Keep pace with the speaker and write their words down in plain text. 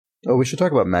Oh, we should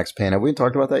talk about Max Payne. Have we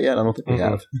talked about that yet? I don't think we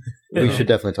have. We should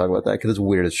definitely talk about that because it's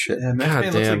weird as shit. Yeah, Max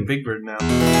Payne looks like Big Bird now.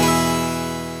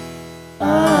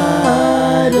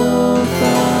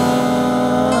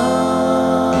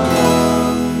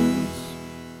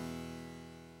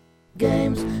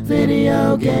 Games,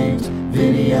 video games,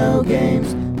 video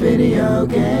games, video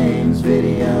games,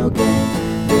 video games,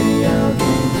 video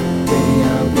games,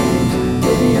 video games,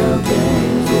 video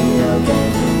games, video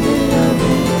games,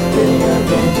 video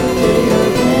games, video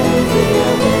games,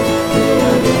 video games,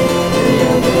 video games,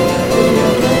 video games,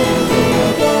 video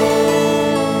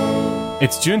games.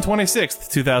 It's June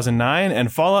 26th, 2009,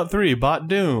 and Fallout 3 bought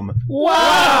Doom.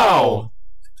 Wow!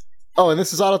 Oh, and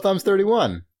this is Auto Thumbs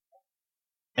 31.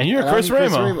 And you're Chris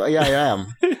Remo. Yeah, I am.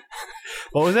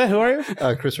 What was that? Who are you?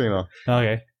 Chris Remo.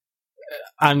 Okay.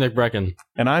 I'm Nick Brecken.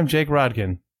 And I'm Jake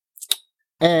Rodkin.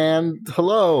 And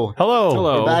hello.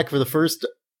 Hello. We're back for the first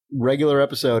regular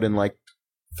episode in like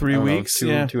 3 weeks. Two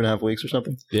and a half weeks or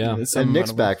something. Yeah. And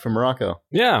Nick's back from Morocco.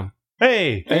 Yeah.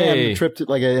 Hey. And a trip to,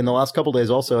 like in the last couple days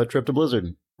also, a trip to Blizzard.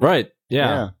 Right.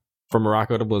 Yeah. From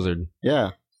Morocco to Blizzard.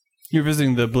 Yeah. You're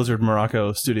visiting the Blizzard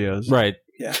Morocco studios. Right.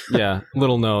 Yeah. Yeah.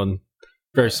 Little known.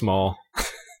 Very small.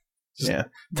 Yeah.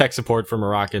 Tech support for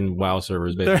Moroccan WoW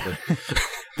servers, basically.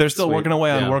 They're still working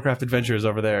away on Warcraft Adventures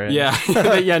over there. Yeah.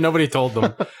 Yeah, nobody told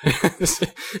them.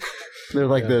 They're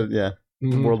like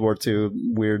World War II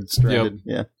weird stranded.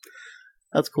 Yep. Yeah.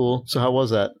 That's cool. So how was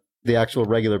that? The actual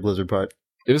regular Blizzard part?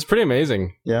 It was pretty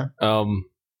amazing. Yeah.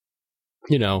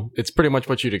 You know, it's pretty much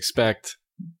what you'd expect.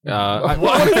 What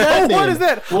does that mean? What is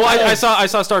that? Well, I saw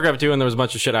StarCraft 2 and there was a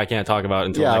bunch of shit I can't talk about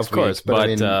until next of course, week. but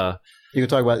I mean, you can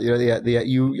talk about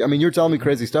you're telling me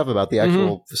crazy stuff about the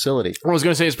actual facility. I was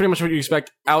going to say it's pretty much what you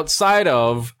expect outside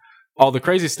of all the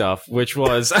crazy stuff, which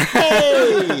was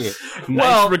hey,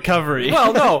 nice recovery.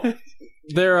 Well, no,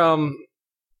 they're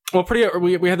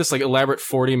we had this like elaborate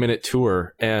 40-minute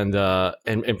tour, and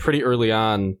pretty early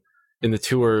on in the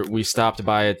tour we stopped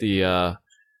by at the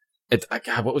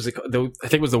what was it called? I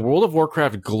think it was the World of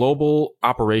Warcraft Global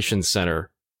Operations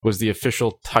Center was the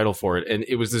official title for it, and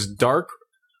it was this dark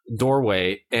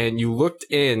doorway, and you looked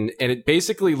in, and it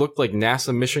basically looked like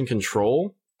NASA Mission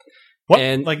Control. What?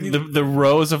 And like the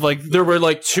rows of like there were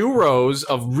like 2 rows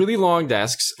of really long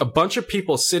desks, a bunch of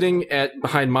people sitting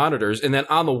behind monitors, and then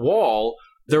on the wall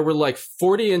there were like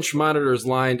 40-inch monitors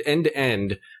lined end to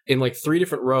end in like 3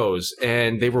 different rows,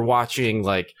 and they were watching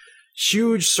like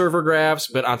huge server graphs,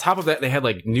 but on top of that they had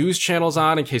like news channels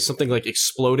on in case something like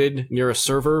exploded near a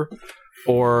server.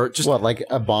 Or just what, like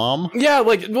a bomb? Yeah,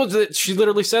 like she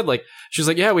literally said, like she's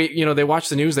like, yeah, they watch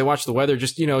the news, they watch the weather,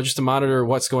 just to monitor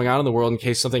what's going on in the world in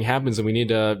case something happens and we need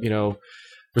to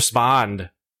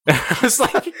respond. I was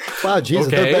like, wow,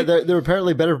 Jesus, okay. they're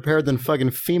apparently better prepared than fucking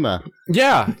FEMA.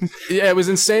 Yeah, it was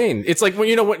insane. It's like when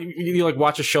you like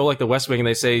watch a show like The West Wing and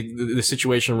they say the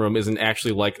Situation Room isn't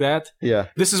actually like that. Yeah,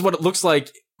 this is what it looks like.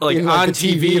 Like on the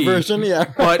TV version, yeah,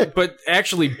 but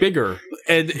actually bigger,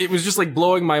 and it was just like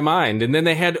blowing my mind. And then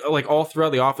they had like all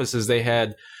throughout the offices, they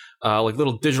had like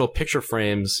little digital picture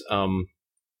frames,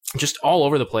 just all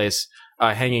over the place,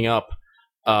 hanging up,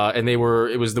 and it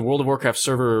was the World of Warcraft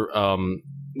server.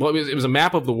 It was a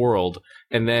map of the world,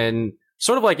 and then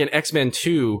sort of like an X-Men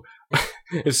 2.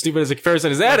 As stupid as a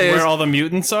comparison as that is, where all the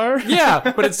mutants are.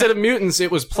 Yeah, but instead of mutants,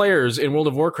 it was players in World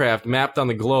of Warcraft mapped on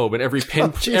the globe, and every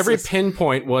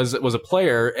pinpoint was a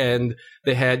player, and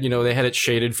they had it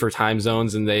shaded for time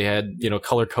zones, and they had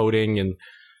color coding, and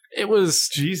it was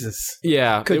Jesus.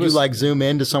 Yeah, could you like zoom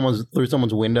into through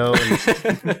someone's window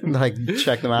and like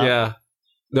check them out? Yeah,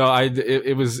 no,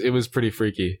 it was pretty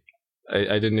freaky.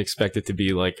 I didn't expect it to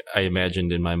be like I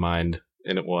imagined in my mind.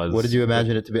 And it was. What did you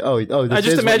imagine it to be? Oh! I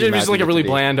just imagined it was like a really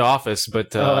bland office,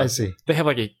 but I see. They have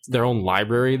like their own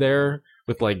library there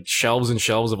with like shelves and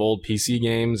shelves of old PC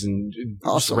games and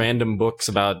just random books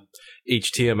about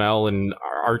HTML and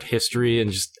art history, and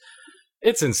just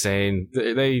it's insane.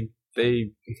 They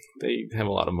have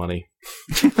a lot of money.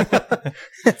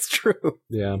 That's true.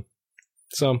 Yeah.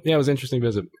 So yeah, it was an interesting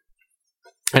visit.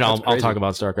 And I'll talk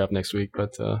about StarCraft next week,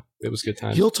 but it was a good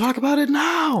time. You'll talk about it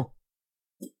now.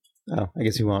 Oh, I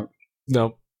guess you won't.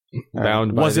 Nope.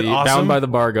 Bound by awesome? Bound by the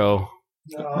Bargo.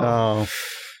 Oh.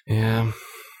 Yeah.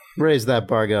 Raise that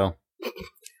Bargo.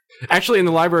 Actually, in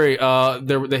the library,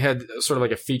 they had sort of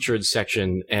like a featured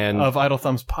section of Idle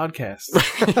Thumbs podcast.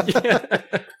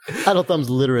 Idle Thumbs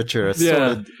literature, sort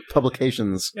of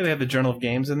publications. Yeah, they have the Journal of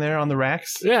Games in there on the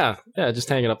racks. Yeah, just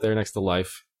hanging up there next to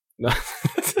Life.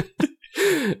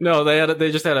 No,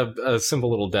 they just had a simple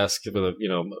little desk with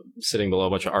sitting below a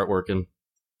bunch of artwork, and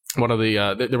one of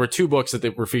the there were 2 books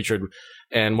that were featured,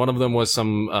 and one of them was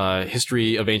some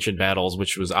history of ancient battles,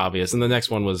 which was obvious, and the next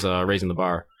one was Raising the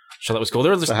Bar. So that was cool.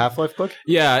 There was the Half-Life book.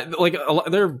 Yeah, like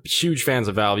they're huge fans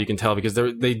of Valve. You can tell because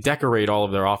they decorate all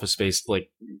of their office space like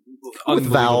with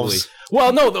valves.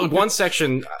 Well, no, the one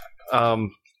section.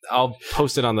 I'll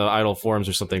post it on the Idle forums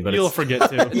or something. But you'll forget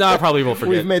too. No, I probably will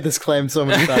forget. We've made this claim so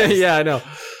many times. Yeah, I know.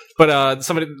 But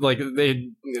somebody they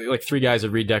 3 guys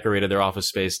had redecorated their office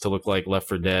space to look like Left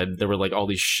 4 Dead. There were like all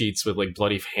these sheets with like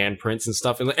bloody handprints and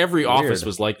stuff, and every office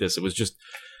was like this. It was just.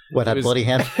 What, had bloody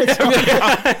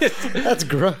handprints? That's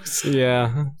gross.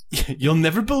 Yeah. You'll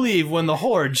never believe when the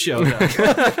Horde showed up.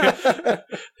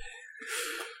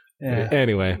 Yeah.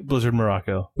 Anyway. Blizzard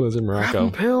Morocco.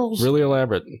 Pills. Really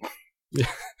elaborate.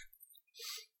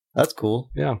 That's cool.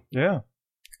 Yeah. Yeah.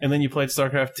 And then you played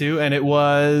StarCraft 2, and it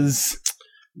was...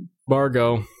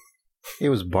 Bargo. It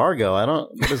was Bargo.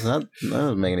 What is that? That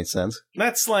doesn't make any sense.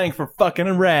 That's slang for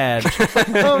fucking rad.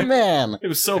 Oh, man. It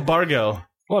was so Bargo.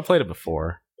 Well, I played it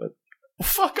before.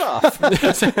 Fuck off.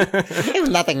 It was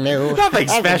nothing new. Nothing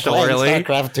special, really.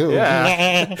 StarCraft 2.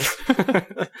 Yeah.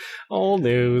 Old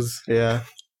news. Yeah.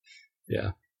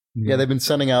 Yeah. Yeah, they've been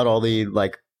sending out all the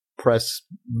like press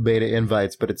beta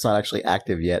invites, but it's not actually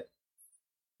active yet.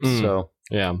 So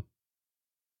yeah.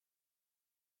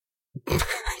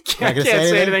 Can't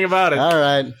say anything about it. All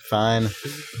right, fine.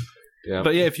 Yeah.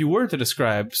 But yeah, if you were to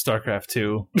describe StarCraft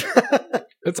 2,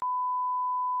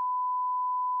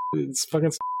 it's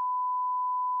fucking.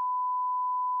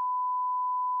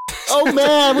 Oh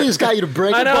man, we just got you to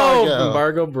break embargo.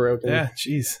 Embargo broke. Yeah,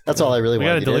 jeez. That's all I really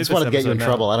wanted to do. I just want to get you in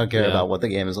trouble. Now. I don't care about what the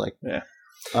game is like. Yeah.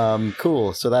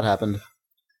 Cool. So that happened.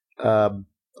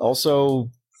 Also,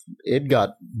 it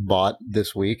got bought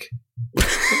this week.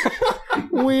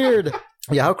 Weird.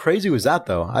 Yeah, how crazy was that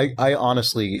though? I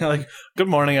honestly like. Good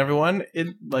morning, everyone.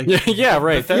 It like yeah,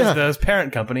 right. Bethesda's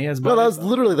parent company has. No, that was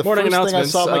literally the first thing I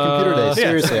saw on my computer today.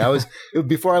 Seriously,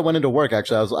 before I went into work.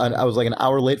 Actually, I was like an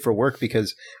hour late for work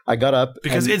because I got up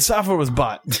because id Software was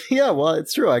bought. Yeah, well,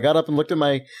 it's true. I got up and looked at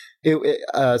my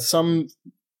some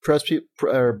press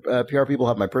PR people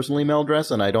have my personal email address,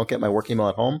 and I don't get my work email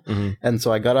at home, and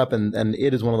so I got up and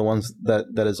it is one of the ones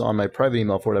that is on my private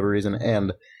email for whatever reason,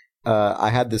 and. I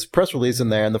had this press release in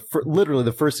there, and literally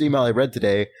the first email I read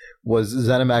today was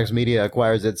ZeniMax Media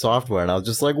acquires id Software, and I was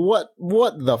just like, "What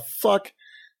the fuck?"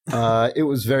 It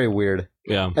was very weird.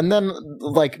 Yeah. And then,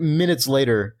 like minutes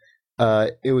later,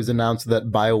 it was announced that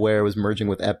BioWare was merging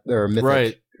with Mythic.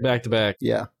 Right, back to back.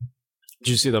 Yeah. Did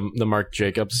you see the Mark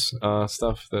Jacobs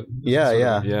stuff?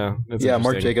 Yeah.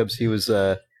 Mark Jacobs, he was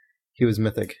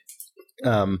Mythic,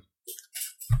 and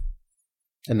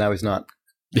now he's not.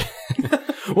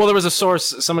 Well, there was a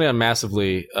source, somebody on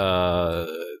Massively,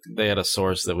 they had a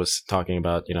source that was talking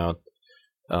about,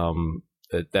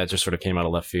 that just sort of came out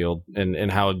of left field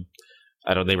and how,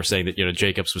 they were saying that,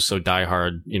 Jacobs was so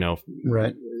diehard,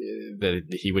 right, that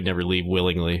he would never leave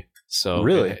willingly. So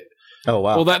really? Oh,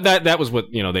 wow. Well, that was what,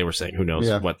 they were saying. Who knows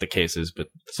what the case is, but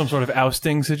some sort of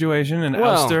ousting situation,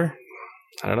 ouster.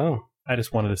 I don't know. I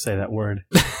just wanted to say that word.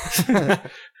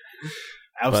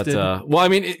 Ousted. But, well, I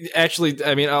mean,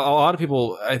 a lot of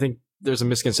people, I think there's a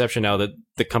misconception now that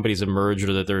the companies have merged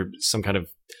or that they're in some kind of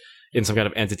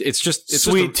entity. It's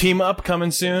sweet team up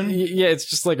coming soon. Yeah, it's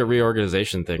just like a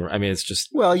reorganization thing. I mean, it's just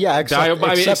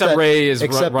except Ray is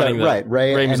running them. Right,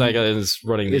 Ray Muzyka is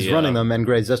running them, and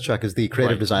Gray Zeschuk is the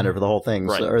creative designer for the whole thing,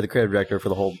 or the creative director for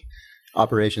the whole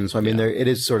operation. So I mean, it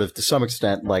is sort of to some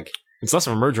extent like it's less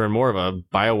of a merger and more of a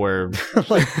BioWare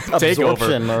like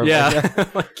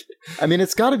takeover. I mean,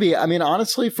 it's got to be. I mean,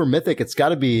 honestly, for Mythic, it's got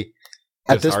to be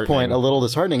at this point a little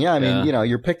disheartening. Yeah, I mean,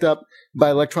 you're picked up by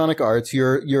Electronic Arts.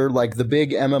 You're like the big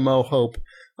MMO hope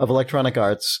of Electronic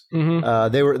Arts.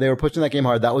 Mm-hmm. They were pushing that game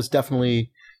hard. That was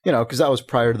definitely because that was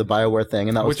prior to the BioWare thing,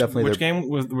 and that was definitely which game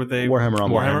were they? Warhammer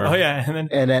Online. Oh yeah,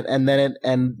 and then it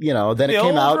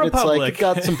came out. Republic. It's like it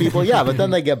got some people, but then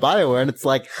they get BioWare, and it's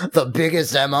like the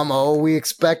biggest MMO we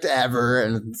expect ever,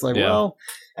 and it's like well.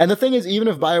 And the thing is, even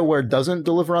if BioWare doesn't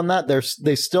deliver on that,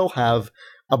 they still have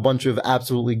a bunch of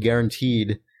absolutely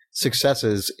guaranteed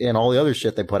successes in all the other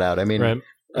shit they put out. I mean,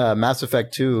 Mass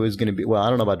Effect 2 is going to be, well, I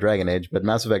don't know about Dragon Age, but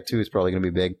Mass Effect 2 is probably going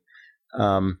to be big.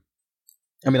 I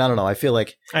mean, I don't know. I feel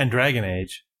like... And Dragon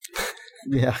Age.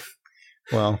 Yeah.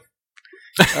 Well...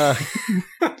 I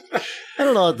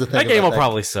don't know what to think that game will that.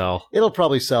 Probably sell. It'll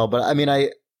probably sell, but I mean, I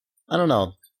don't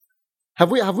know. Have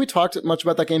we talked much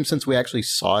about that game since we actually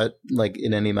saw it, like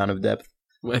in any amount of depth?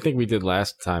 I think we did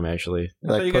last time, actually.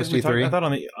 Like post E3. I thought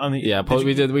on the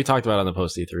we did. We talked about it on the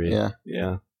post E3. Yeah.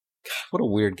 God, what a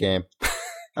weird game.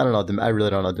 I don't know. I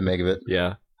really don't know what to make of it.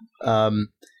 Yeah.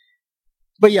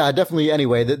 But yeah, definitely.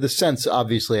 Anyway, the sense,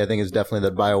 obviously, I think is definitely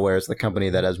that BioWare is the company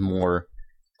that has more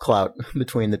clout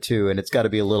between the two, and it's got to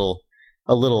be a little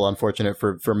unfortunate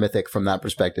for Mythic from that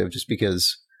perspective, just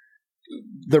because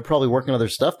they're probably working on other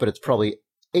stuff, but it's probably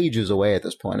ages away at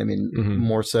this point. I mean,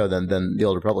 more so than the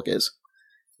Old Republic is.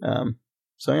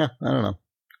 So yeah, I don't know.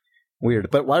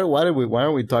 Weird, but why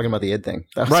are we talking about the id thing?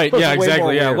 Right? Yeah,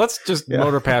 exactly. Yeah, let's just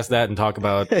motor past that and talk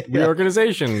about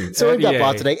reorganization. So we've got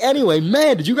bought today. Anyway,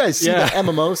 man, did you guys see the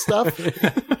MMO stuff?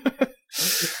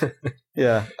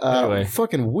 Yeah. Anyway,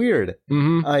 fucking weird.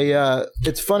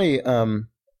 It's funny.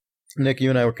 Nick, you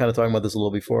and I were kind of talking about this a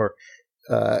little before,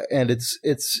 and it's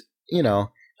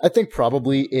I think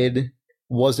probably id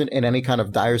wasn't in any kind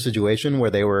of dire situation where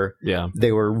they were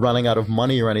running out of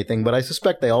money or anything, but I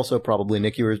suspect they also probably,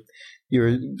 Nick, you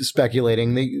were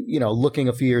speculating, looking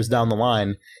a few years down the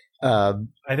line. I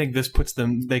think this puts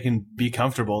them, they can be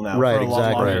comfortable now right, for a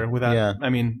lot longer without, I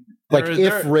mean,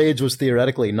 if Rage was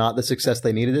theoretically not the success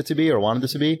they needed it to be or wanted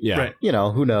it to be,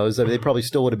 who knows? I mean, they probably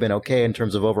still would have been okay in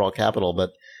terms of overall capital,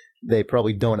 but they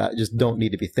probably don't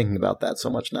need to be thinking about that so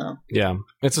much now. Yeah,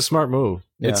 it's a smart move.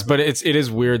 Yeah. It is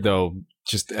weird though.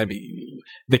 Just, I mean,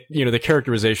 the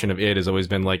characterization of id has always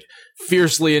been like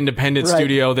fiercely independent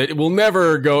studio that will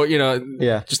never go,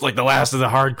 just like the last of the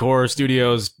hardcore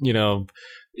studios,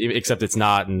 except it's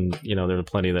not, and there are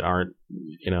plenty that aren't,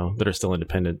 that are still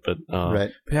independent. But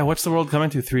But yeah, what's the world coming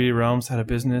to? 3D Realms had a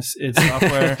business. It's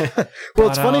software. Well,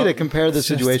 it's funny to compare the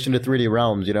situation to 3D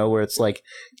Realms, where it's like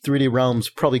 3D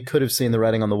Realms probably could have seen the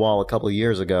writing on the wall a couple of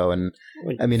years ago, and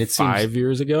I mean, it seems 5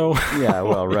 years ago. Yeah,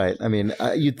 well, right. I mean,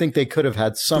 you'd think they could have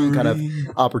had some kind of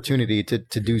opportunity to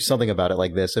do something about it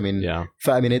like this. I mean,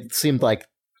 it seemed like.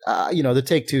 The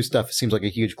Take-Two stuff seems like a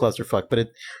huge clusterfuck, but it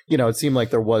seemed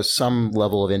like there was some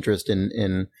level of interest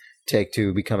in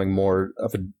Take-Two becoming more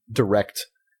of a direct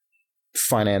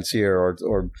financier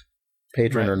or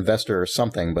patron or investor or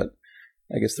something, but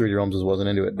I guess 3D Realms just wasn't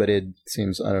into it, but it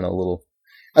seems, I don't know, a little...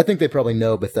 I think they probably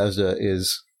know Bethesda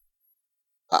is...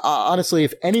 Honestly,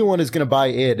 if anyone is going to buy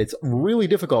id, it's really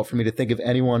difficult for me to think of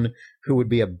anyone who would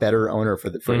be a better owner for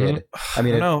id. I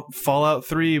mean, Fallout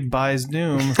 3 buys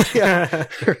Doom. Yeah,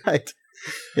 right.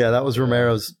 Yeah, that was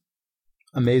Romero's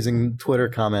amazing Twitter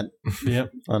comment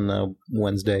on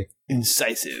Wednesday.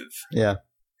 Incisive. Yeah.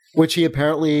 Which he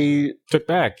apparently took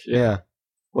back. Yeah.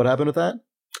 What happened with that?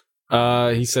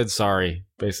 He said sorry,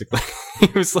 basically. He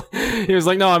was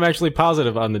like, no, I'm actually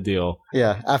positive on the deal.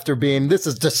 Yeah, after being, this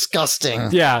is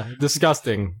disgusting. Yeah,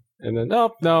 disgusting. And then,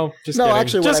 no, just no, kidding.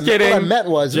 Actually, just kidding. What I meant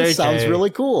was, this sounds really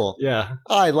cool. Yeah.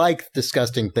 I like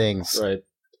disgusting things. Right.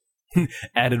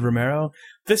 Added Romero,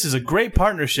 this is a great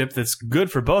partnership that's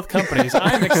good for both companies.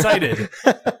 I'm excited.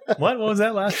 What was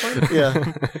that last part? Yeah.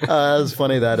 It was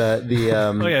funny that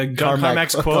the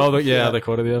Carmack's quote. The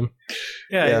quote of the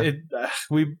Yeah.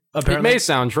 We apparently... It may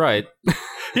sound right.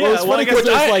 Yeah, well, I guess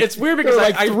it's weird because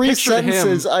like three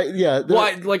sentences. Him,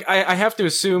 I have to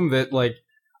assume that, like,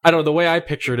 I don't know, the way I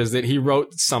picture it is that he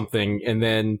wrote something and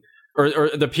then, or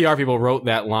the PR people wrote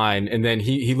that line and then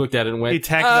he looked at it and went, he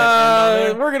tacked that end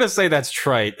on there. We're gonna say that's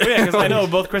trite. Oh, yeah, because I know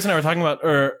both Chris and I were talking about,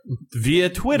 or via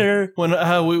Twitter when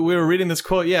we were reading this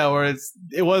quote. Yeah, where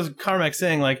it was Carmack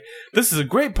saying like, "This is a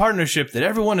great partnership that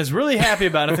everyone is really happy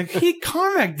about." It's like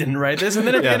Carmack didn't write this, and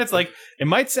then at the end it's like, it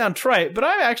might sound trite, but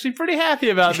I'm actually pretty happy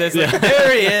about this. Like,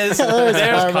 there he is.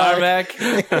 There's Carmack.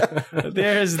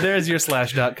 There's your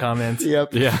Slashdot comment.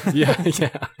 Yep. Yeah.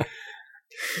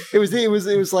 It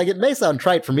was like, it may sound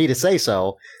trite for me to say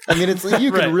so. I mean, it's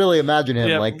you can really imagine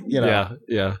him like, Yeah.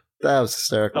 That was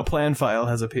hysterical. A plan file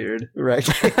has appeared. Right.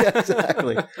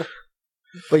 Exactly.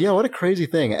 But what a crazy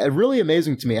thing. Really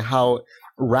amazing to me how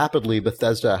rapidly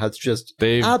Bethesda has just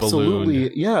absolutely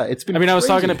ballooned. Yeah, it's been I was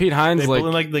talking to Pete Hines,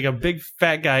 like a big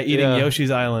fat guy eating Yoshi's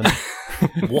Island.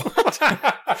 What?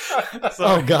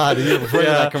 Oh God! You were afraid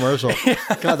of that commercial.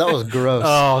 God, that was gross.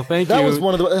 Oh, thank you. That was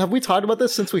one of the. Have we talked about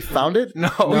this since we found it? No,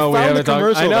 we found the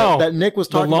commercial that Nick was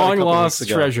talking about. The long lost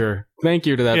treasure. Thank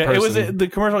you to that person. It was the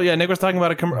commercial. Yeah, Nick was talking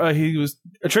about he was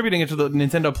attributing it to the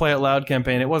Nintendo Play It Loud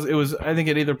campaign. It was. I think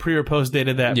it either pre or post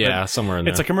dated that. Yeah, somewhere in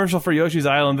there. It's a commercial for Yoshi's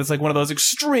Island. That's like one of those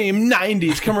extreme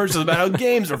 '90s commercials about how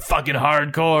games are fucking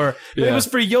hardcore. Yeah. It was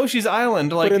for Yoshi's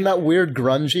Island, like, but in that weird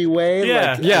grungy way.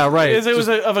 Yeah, like, right. It was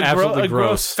of a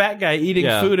gross gross. fat guy eating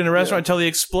food in a restaurant until he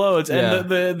explodes. And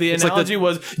the analogy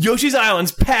was Yoshi's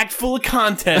Island's packed full of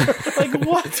content. Like,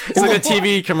 what? It's like a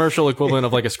TV commercial equivalent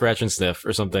of like a scratch and sniff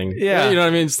or something. Yeah. You know what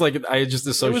I mean? It's like, I just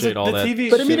associate all that. TV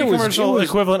But I mean, it was- commercial it was-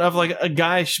 equivalent of like a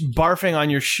guy barfing on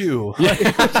your shoe.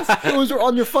 It was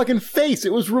on your fucking face.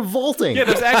 It was revolting. Yeah,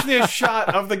 there's actually a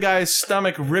shot of the guy's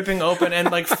stomach ripping open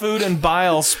and like food and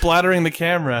bile splattering the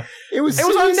camera. It was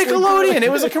on seriously Nickelodeon. good.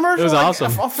 It was a commercial. It was like,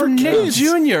 awesome. for Nick kids.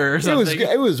 Jr. or something.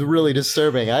 It was really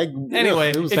disturbing. Anyway,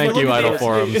 it was if Thank look you, at Idle the-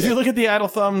 Forums. If you look at the Idle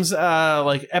Thumbs,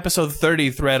 like episode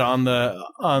 30 thread on the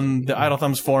Idle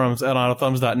Thumbs forums at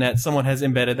idlethumbs.net, someone has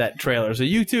embedded that trailer, so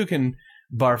you too can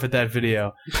barf at that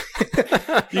video.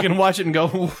 You can watch it and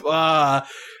go,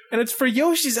 and it's for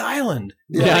Yoshi's Island.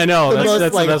 Yeah, I know. The most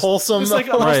That's like the best. wholesome. It's like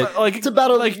Right. like It's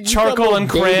about a like you charcoal got a and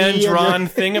baby crayon and drawn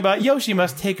thing about Yoshi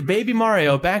must take baby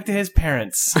Mario back to his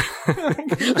parents.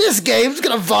 This game's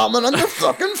gonna vomit on your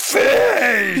fucking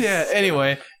face. Yeah.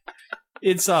 Anyway,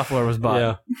 id Software was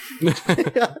bought.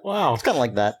 Yeah. Wow. It's kind of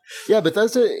like that. Yeah,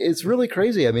 Bethesda, it's really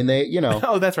crazy. I mean, they,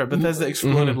 Oh, that's right. Bethesda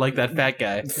exploded like that fat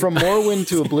guy. from Morrowind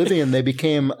to Oblivion, they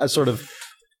became a sort of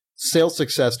sales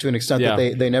success to an extent Yeah.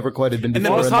 that they never quite had been And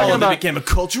then before. with talking Fallout, about- it became a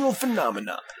cultural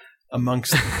phenomenon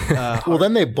amongst. Well,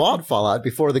 then they bought Fallout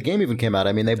before the game even came out.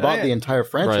 I mean, they bought yeah. the entire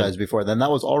franchise Right. before then. That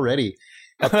was already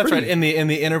That's right. In the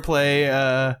interplay,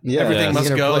 everything the must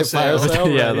go. Interplay fire sales. sale,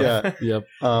 Yeah, right, yeah. Yep.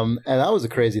 And that was a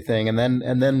crazy thing. And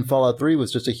then Fallout 3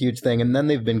 was just a huge thing. And then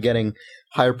they've been getting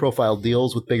higher profile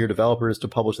deals with bigger developers to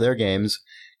publish their games.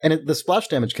 And the Splash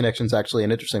Damage connection is actually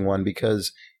an interesting one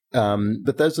because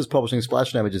Bethesda's publishing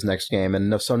Splash Damage's next game.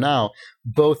 And so now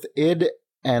both id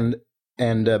and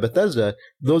Bethesda,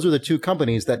 those are the two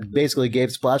companies that basically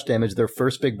gave Splash Damage their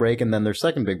first big break and then their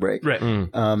second big break. Right.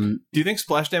 Mm. Do you think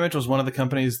Splash Damage was one of the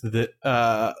companies that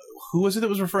who was it that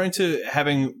was referring to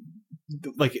having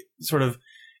like sort of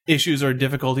issues or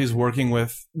difficulties working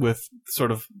with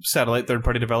sort of satellite third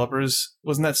party developers?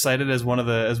 Wasn't that cited as one of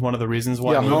the reasons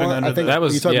why moving Holland, under I think the That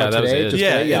was- you talking yeah, about that was today. it. Just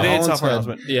yeah, today? they had Holland software said-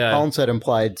 announcement. Yeah. Holland said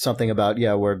implied something about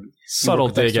where Subtle you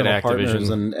work with dig at external partners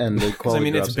Activision. and the Because quality I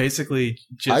mean, it's drops. basically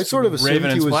just I sort of assumed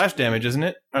Raven and he was- Splash Damage, isn't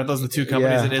it? Aren't those the two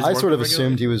companies it is? I sort of working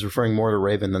assumed he was referring more to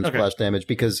Raven than Okay. Splash Damage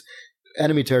because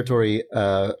Enemy Territory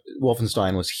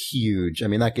Wolfenstein was huge. I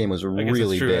mean, that game was regularly? I guess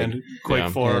really it's true. big. And Quake Yeah.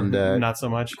 4, And, not so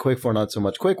much. Quake 4, not so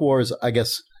much. Quake Wars, I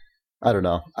guess, I don't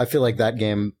know. I feel like that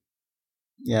game,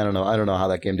 I don't know. I don't know how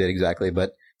that game did exactly,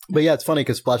 but yeah, it's funny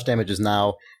because Splash Damage is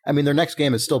now, I mean, their next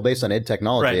game is still based on id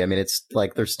technology. Right. I mean, it's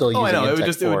like they're still Oh, I using know. It id would Tech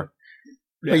just- it would- 4.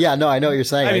 But yeah, no, I know what you're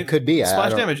saying. I mean, it could be. I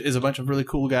Splash don't- Damage is a bunch of really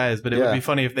cool guys, but it would Yeah. be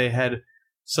funny if they had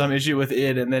some issue with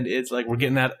id, and then it's like, we're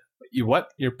getting that. You what?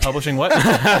 You're publishing what?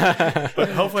 But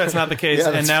hopefully that's not the case. Yeah,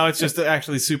 And that's- now it's just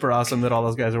actually super awesome that all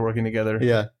those guys are working together.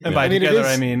 Yeah. And by I mean, it together,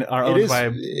 is- I mean are It owned is,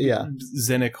 by yeah.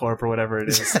 Zenecorp or whatever it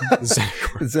is.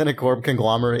 Zenecorp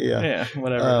conglomerate, yeah. Yeah,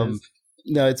 whatever it is.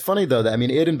 No, it's funny though that I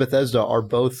mean, id and Bethesda are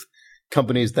both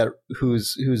companies that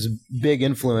whose big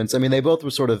influence. I mean, they both were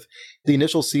sort of the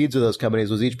initial seeds of those companies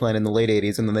was each playing in the late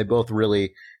 '80s, and then they both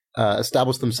really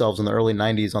established themselves in the early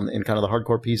 '90s in kind of the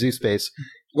hardcore PC space.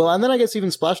 Well, and then I guess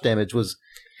even Splash Damage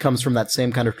comes from that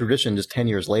same kind of tradition, just 10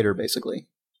 years later, basically.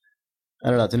 I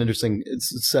don't know. It's an interesting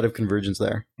set of convergence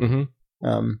there.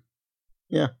 Mm-hmm.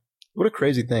 Yeah, what a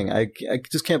crazy thing! I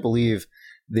just can't believe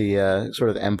the sort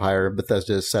of empire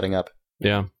Bethesda is setting up.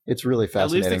 Yeah. It's really At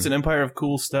fascinating. least it's an empire of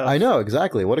cool stuff. I know,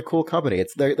 exactly. What a cool company.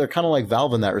 They're kind of like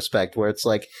Valve in that respect, where it's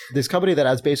like this company that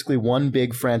has basically one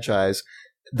big franchise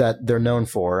that they're known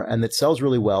for and that sells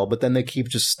really well, but then they keep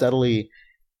just steadily.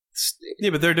 Yeah,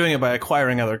 but they're doing it by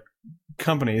acquiring other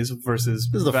companies versus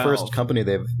This is the Valve. first company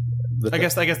they've. I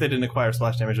guess they didn't acquire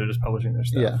Splash Damage. They're just publishing their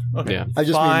stuff. Yeah. Okay. Yeah. I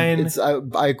just Fine.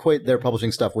 mean, I equate their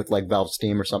publishing stuff with like Valve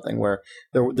Steam or something, where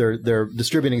they're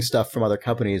distributing stuff from other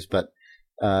companies, but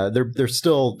they're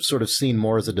still sort of seen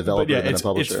more as a developer But yeah, than a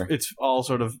publisher. it's all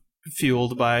sort of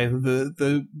fueled by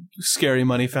the scary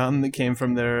money fountain that came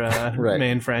from their Right.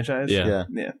 main franchise. Yeah.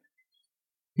 yeah.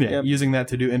 Yeah. Using that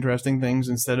to do interesting things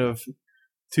instead of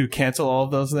to cancel all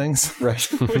of those things, Right.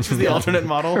 which is the alternate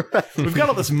model. We've got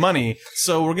all this money,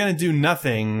 so we're going to do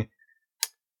nothing.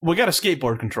 We got a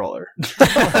skateboard controller.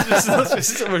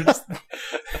 We're just-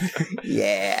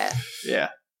 Yeah. yeah.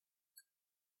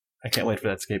 I can't wait for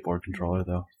that skateboard controller,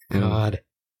 though. God. I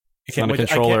It's not a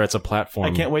controller, it's a platform.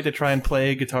 I can't wait to try and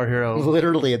play Guitar Hero.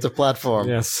 Literally, it's a platform.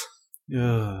 Yes.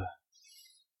 Ugh.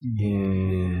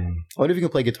 I wonder if you can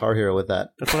play Guitar Hero with that.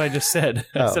 That's what I just said.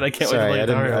 I Oh, said I can't sorry, wait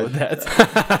to play I Guitar didn't- Hero with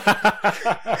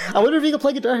that. I wonder if you can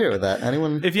play Guitar Hero with that.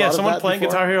 Anyone? If thought of someone that playing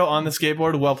before? Guitar Hero on the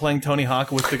skateboard while playing Tony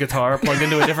Hawk with the guitar plugged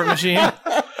into a different machine,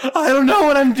 I don't know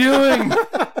what I'm doing.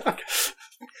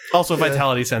 Also,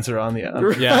 vitality sensor on the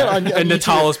Yeah, On and each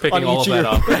Natala's of- picking on all each of of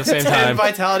that your- up at the same 10 time.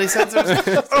 vitality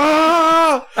sensors.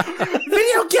 Oh,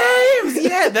 video games.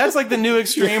 Yeah, that's like the new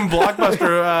extreme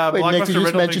blockbuster. Wait, Nick, blockbuster you just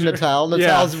rental mentioned picture. Natal. Yeah,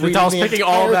 Natal's reading Natala's the picking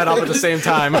all of that entire up at the thing. same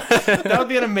time. That would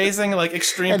be an amazing, like,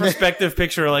 extreme And then- perspective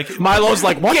picture. Like Milo's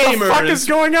like, what the fuck Gamers. is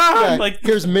going on? Yeah, like-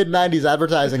 here's mid-90s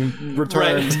advertising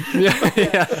returned. Right.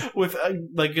 Yeah. with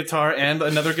like guitar and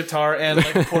another guitar and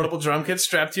like a portable drum kit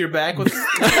strapped to your back with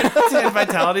 10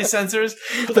 vitality sensors.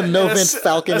 The And Novint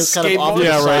Falcon is kind of off to the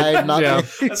Yeah, right. side, not Yeah. a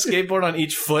skateboard on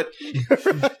each foot.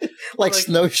 like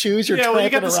snowshoes. You're Yeah, well, you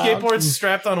got tramping the around. skateboard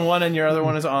strapped on one and your other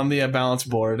one is on the balance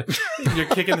board. You're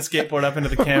kicking the skateboard up into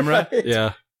the camera.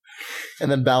 Yeah.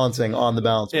 and then balancing on the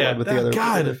balance board Yeah, with that- the other,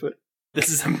 God. other foot. This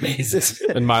is amazing.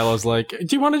 And Milo's like, do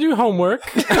you want to do homework?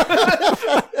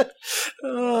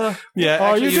 Yeah,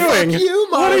 How are you actually, doing? You,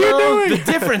 What are you Milo! doing?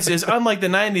 The difference is, unlike the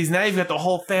 90s, now you've got the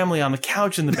whole family on the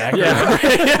couch in the background.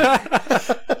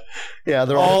 Yeah. Yeah,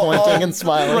 they're all pointing and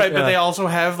smiling. Right, Yeah. but they also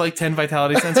have like 10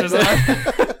 vitality sensors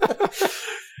on.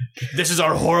 This is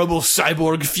our horrible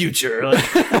cyborg future.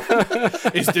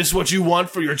 Like, is this what you want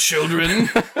for your children?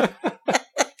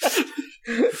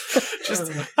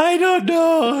 Just, I don't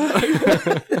know.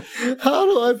 How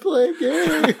do I play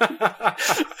game?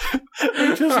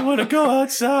 I just want to go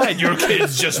outside. Your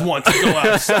kids just want to go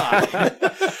outside.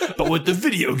 But with the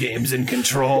video games in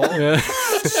control.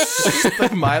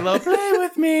 Like, Milo, play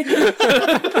with me.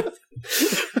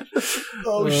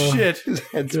 Oh, shit.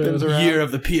 Head spins around. Year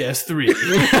of the PS3.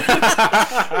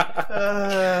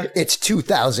 It's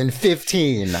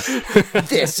 2015.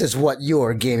 This is what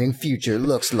your gaming future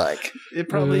looks like. It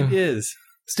probably is.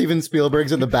 Steven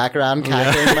Spielberg's in the background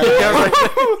cackling.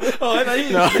 Oh, I thought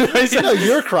you... No,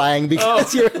 you're crying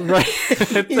because you're Right.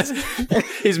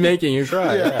 He's making you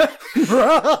cry. Yeah.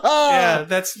 Yeah,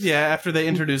 that's after they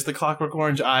introduced the Clockwork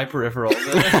Orange eye peripheral.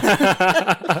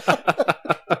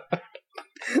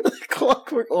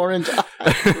 Clockwork Orange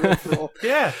eye peripheral.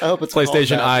 Yeah. I hope it's called PlayStation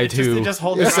that. Eye It just, 2. they just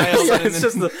hold your eye open. Yeah, and it's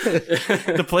then just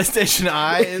the PlayStation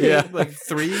Eye is Yeah. like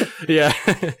 3. Yeah.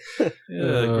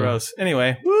 Gross.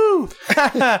 Anyway, woo!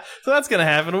 So that's gonna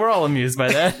happen. We're all amused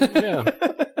by that. Yeah.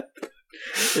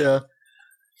 Yeah.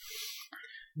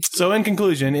 So in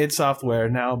conclusion, id Software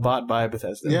now bought by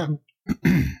Bethesda. Yeah.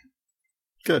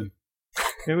 Good.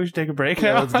 Maybe we should take a break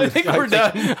Yeah, now. let's do I it. think we're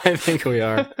done. I think we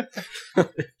are.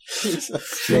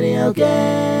 Video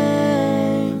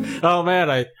game. Oh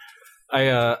man,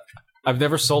 I've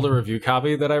never sold a review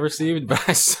copy that I received, but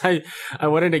I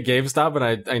went into GameStop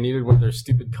and I needed one of their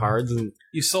stupid cards and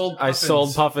You sold. I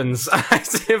sold Puffins. I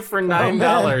did for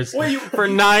 $9. Wait, you For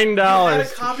you had a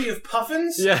 $9. copy of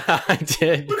Puffins? Yeah, I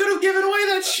did. We could have given away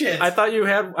that shit. I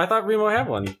thought Remo had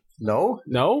one. No?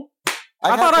 No? I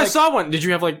had, thought I like- saw one. Did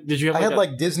you have I had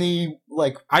like Disney,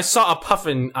 like, I saw a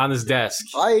Puffin on his desk.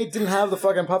 I didn't have the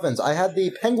fucking Puffins. I had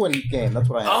the Penguin game. That's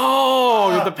what I had.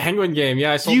 Oh, the Penguin game.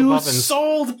 Yeah, I sold the you Puffins.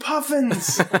 sold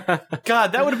Puffins.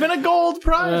 God, that would have been a gold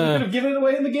prize. You could have given it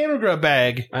away in the Gamer Grub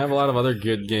bag I have a lot of other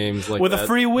good games like with that. a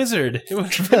free wizard.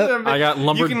 I got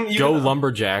You can-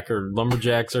 Lumberjack or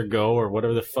Lumberjacks or Go or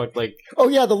whatever the fuck. Like Oh,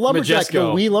 yeah, the Lumberjack, the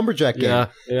Majesco. Wii Lumberjack game.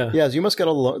 yeah. Yes, you must get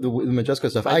all the Majesco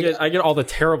stuff. I get all the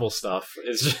terrible stuff.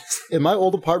 It's just In my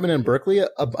old apartment in Berkeley,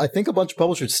 I think a bunch of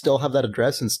publishers still have that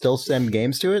address and still send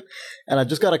games to it. And I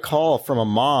just got a call from a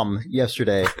mom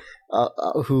yesterday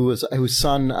whose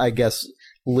son, I guess,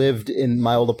 lived in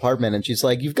my old apartment. And she's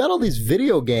like, "You've got all these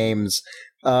video games.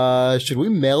 Should we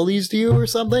mail these to you or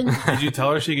something?" Did you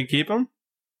tell her she could keep them?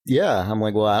 Yeah. I'm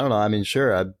like, well, I don't know. I mean,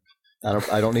 sure. I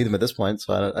don't need them at this point.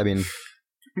 So, I mean,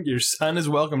 Your son is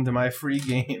welcome to my free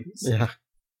games. yeah.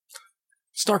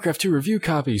 StarCraft 2 review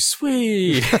copy.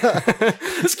 Sweet.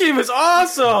 This game is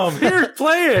awesome. Here,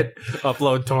 play it.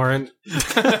 Upload torrent.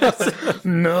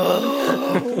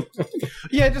 No.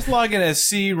 Yeah, just log in as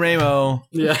C Ramo.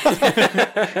 Yeah.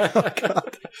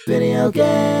 Video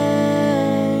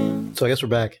game. So I guess we're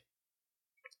back.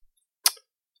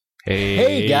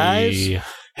 Hey, guys.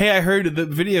 Hey, I heard that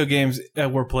video games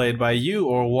were played by you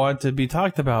or want to be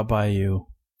talked about by you.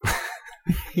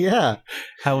 Yeah.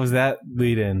 How was that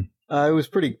lead in? It was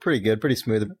pretty good, pretty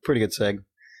smooth, pretty good seg.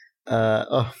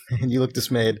 Oh, man, you look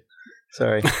dismayed.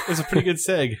 Sorry. It was a pretty good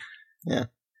seg. Yeah.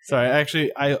 Sorry,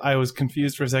 actually, I was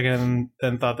confused for a second and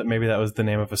then thought that maybe that was the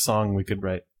name of a song we could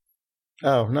write.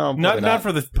 Oh, no. Not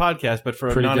for the podcast, but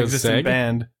for Pretty a good non-existent seg?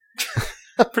 band.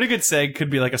 Pretty good seg could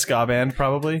be like a ska band,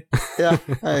 probably. Yeah,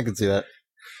 I can see that.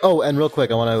 Oh, and real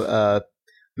quick, I want to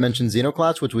mention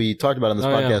Xenoclash, which we talked about on this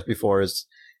podcast before. It's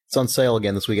on sale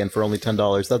again this weekend for only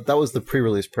 $10. That was the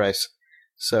pre-release price,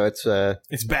 so it's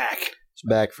It's back.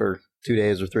 back for 2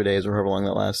 days or 3 days or however long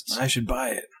that lasts. I should buy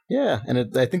it. Yeah,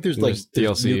 and I think there's There's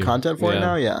there's DLC, new content for it yeah.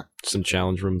 now. Yeah, Some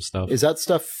challenge room stuff. is that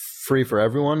stuff free for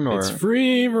everyone or? It's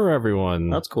free for everyone.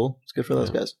 That's cool. It's good for those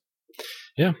guys.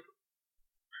 Yeah.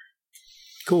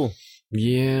 Cool.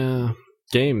 Yeah.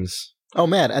 Games. Oh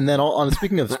man, and then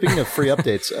speaking of free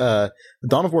updates,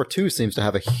 Dawn of War 2 seems to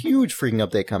have a huge freaking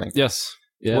update coming. Yes.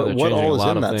 Yeah. what they're changing all a is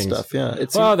lot in of that things. stuff? Yeah,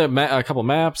 it's Well, a couple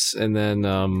maps, and then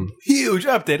Huge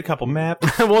update, a couple maps.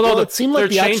 well, it seemed like they're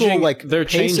the actual changing- like they're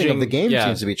pacing changing of the game yeah,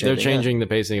 seems to be changing. They're changing the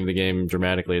pacing of the game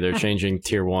dramatically. They're changing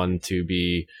tier 1 to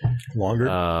be longer.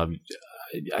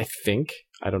 I think.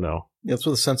 I don't know. That's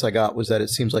what the sense I got was that it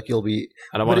seems like you'll be.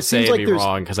 I don't But want it to say seems it'd like be there's-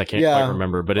 wrong because I can't Yeah. quite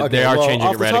remember, but Okay, they are well, changing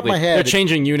off it the top of radically. my head- They're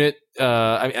changing unit.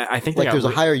 I think they Like got there's a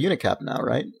higher unit cap now,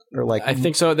 right? Or like I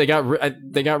think so. They got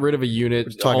rid of a unit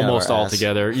We're talking out almost our ass.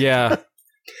 altogether. Yeah,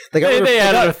 they got rid of, they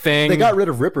added got, a thing. They got rid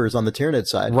of rippers on the Tyranid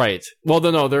side. right. Well,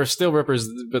 no, they're still rippers,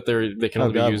 but they can Oh,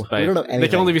 only God. be used by. We don't know They can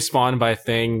anything. only be spawned by a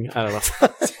thing. I don't know.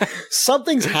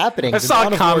 Something's happening. I in saw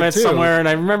Dawn a of War comment 2. somewhere, and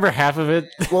I remember half of it.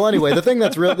 Well, anyway, the thing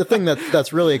that's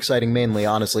that's really exciting, mainly,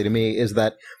 honestly, to me, is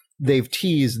that they've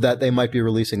teased that they might be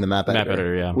releasing the map editor, Map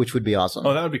editor, yeah. which would be awesome.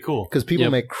 Oh, that would be cool. Because people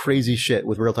Yep. make crazy shit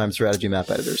with real-time strategy map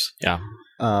editors. Yeah.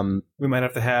 We might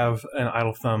have to have an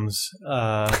Idle Thumbs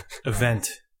event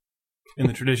in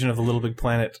the tradition of the Little Big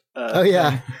Planet. Oh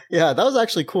yeah, yeah, that was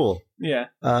actually cool. Yeah.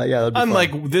 Yeah, that'd be fun.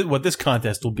 Unlike what this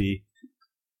contest will be.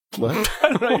 What? I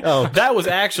don't know. Oh. That was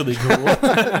actually cool.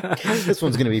 This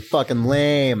one's gonna be fucking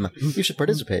lame. You should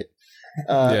participate.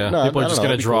 Yeah, no, people I are don't just know,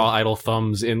 gonna it'd be draw cool. idle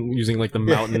thumbs in using like the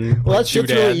mountain. Well, that shit's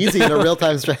doodad. really easy in a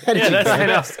real-time strategy. Yeah, that's- I game.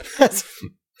 know. That's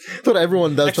what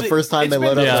everyone does the first time it's they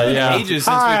load been up. Yeah, yeah. ages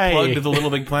since Hi. we plugged to the Little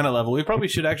Big Planet level. We probably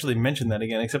should actually mention that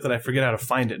again, except that I forget how to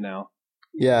find it now.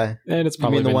 Yeah. And it's You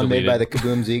probably mean the been one made by deleted. the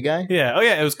Kaboom Z guy? Yeah. Oh,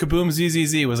 yeah. It was Kaboom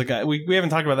ZZZ was a guy. We haven't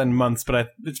talked about that in months, but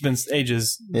it's been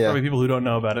ages. Yeah. Probably people who don't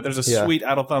know about it. There's a Yeah. sweet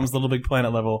Idle Thumbs Little Big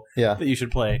Planet level Yeah. that you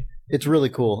should play. It's really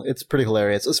cool. It's pretty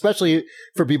hilarious, especially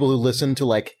for people who listen to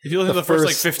like If you listen to the first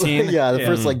like 15. yeah, the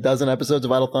first like dozen episodes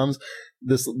of Idle Thumbs.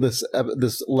 This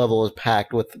level is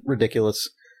packed with ridiculous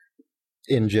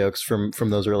in jokes from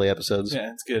those early episodes.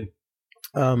 Yeah, it's good.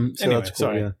 So Anyway, that's cool.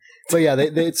 sorry. Yeah, but yeah,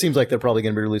 it seems like they're probably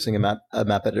going to be releasing a map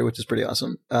editor, which is pretty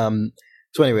awesome.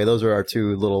 So anyway, those are our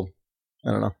two little,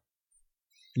 I don't know,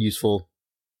 useful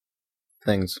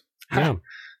things. Yeah.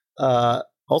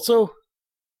 Also,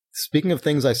 speaking of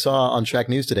things I saw on Shack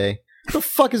News today, what the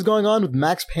fuck is going on with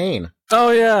Max Payne?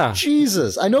 Oh yeah.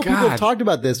 Jesus, I know people have God. talked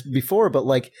about this before, but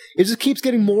like it just keeps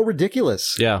getting more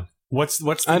ridiculous. Yeah. What's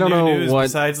the I don't new know news what-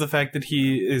 besides the fact that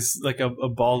he is like a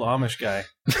bald Amish guy?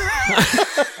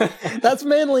 That's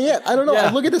mainly it. I don't know. Yeah.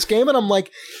 I look at this game and I'm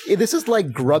like, this is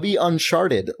like grubby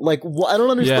Uncharted. Like, I don't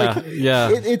understand. Yeah.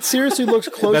 Like, yeah. it seriously looks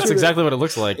closer. That's exactly what it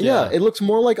looks like. Yeah, it looks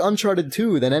more like Uncharted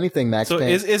 2 than anything Max So Payne.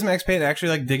 is Max Payne actually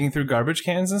like digging through garbage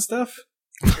cans and stuff?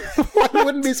 I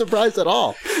wouldn't be surprised at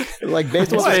all. Like,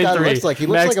 based on what this Play guy three. looks like, he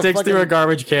looks Max like a digs fucking... through a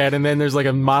garbage can, and then there's like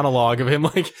a monologue of him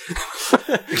like,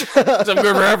 "Some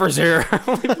good rappers here."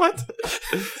 I'm like, what?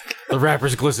 The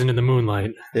rappers glisten in the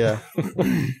moonlight. Yeah.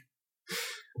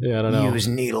 Yeah, I don't know. Use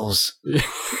needles.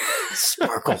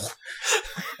 Sparkle.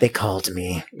 They called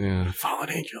me. Yeah, fallen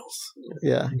angels.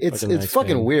 Yeah, it's Fucking Max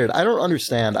fucking Payne. weird. I don't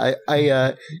understand. I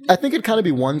think it'd kind of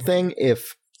be one thing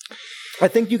if I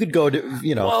think you could go to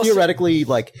Well, theoretically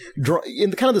like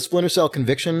in kind of the Splinter Cell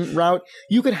conviction route.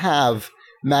 You could have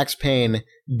Max Payne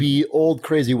be old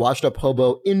crazy washed up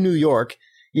hobo in New York,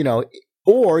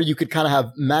 or you could kind of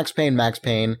have Max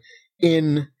Payne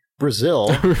in Brazil.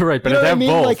 Right, but You know if what they I have mean?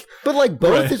 both. Like, but like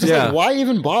both, Right, it's just yeah. like why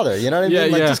even bother? You know what I mean? Yeah,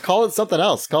 Like yeah. just call it something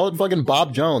else. Call it fucking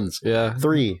Bob Jones Yeah.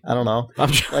 3. I don't know. I'm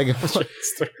trying. Like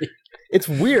it's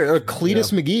weird. Or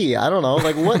Cletus McGee. I don't know.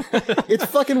 Like what? It's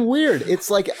fucking weird. It's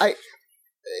like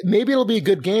maybe it'll be a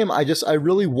good game. I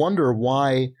really wonder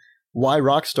why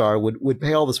Rockstar would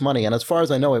pay all this money. And as far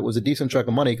as I know, it was a decent chunk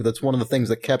of money because that's one of the things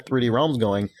that kept 3D Realms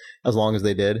going as long as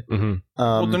they did. hmm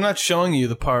Well, they're not showing you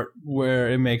the part where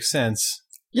it makes sense.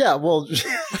 Yeah, well,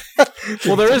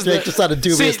 Well, there is Jake the- just had a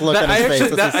dubious See, look that- on his I face.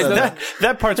 actually- as he said that.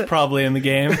 That part's probably in the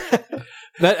game.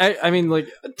 That I mean, like,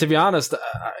 to be honest,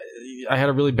 I had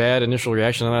a really bad initial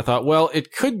reaction, and I thought, well,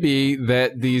 it could be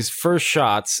that these first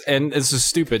shots, and this is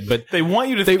stupid, but They want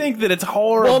you to think that it's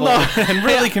horrible Well, no. and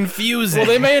really confusing. well,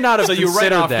 they may not have So you write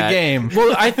considered off the that. game.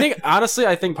 Well, I think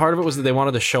part of it was that they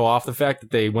wanted to show off the fact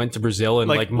that they went to Brazil and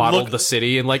Like, like modeled look- the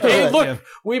city and like, hey, Right, look, yeah.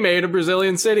 we made a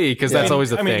Brazilian city because that's always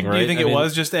the thing, right? Do you think I it mean,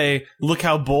 was just a look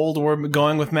how bold we're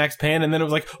going with Max Payne, and then it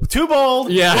was like too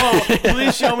bold? Yeah. Whoa,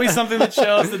 please show me something that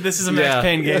shows that this is a Max Yeah.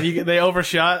 Payne game. They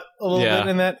overshot a little Yeah. bit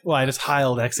in that. Well, I just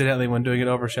hiled accidentally when doing it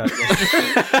overshot.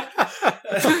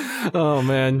 Oh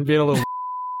man, being a little.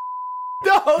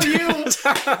 No,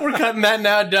 we're cutting that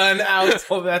now. Done. Out.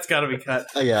 Oh, that's got to be cut.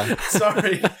 Yeah.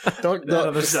 Sorry. Don't. That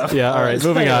other stuff. Yeah. All right.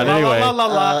 Moving on. La, Anyway, la, la,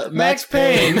 la. Max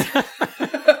Payne.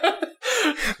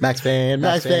 Max Payne.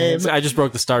 I just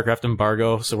broke the StarCraft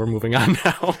embargo, so we're moving on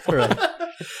now. Right.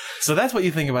 So that's what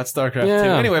you think about StarCraft 2.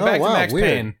 Yeah. Anyway, back Oh, wow, to Max weird.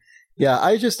 Payne. Yeah,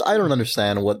 I don't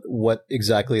understand what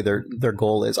exactly their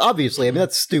goal is. Obviously, I mean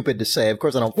that's stupid to say. Of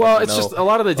course, I don't. Well, fucking it's know. just a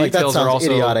lot of the Like, that details sounds are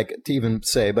also idiotic to even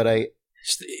say, but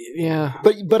yeah.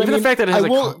 but Even I mean, the fact that it has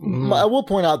I will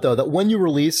point out though that when you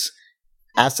release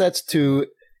assets to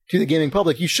the gaming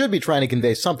public, you should be trying to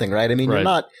convey something, right? I mean,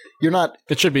 Right. you're not.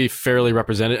 It should be fairly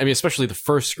represented. I mean, especially the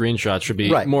first screenshot should be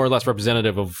Right. more or less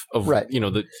representative of Right.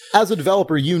 the As a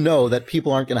developer, you know that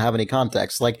people aren't going to have any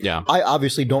context. Like, Yeah. I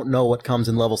obviously don't know what comes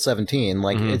in level 17.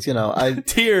 Like, Mhm. it's I.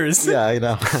 Tears.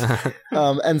 Yeah,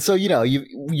 and so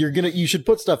you should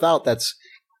put stuff out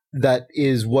that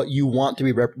is what you want to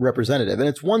be representative. And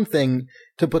it's one thing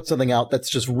to put something out that's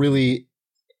just really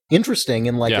interesting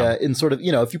and like Yeah. in sort of,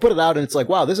 if you put it out and it's like,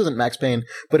 wow, this isn't Max Payne,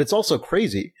 but it's also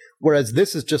crazy. Whereas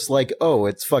this is just like, oh,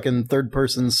 it's fucking third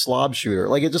person slob shooter.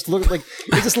 Like it just looks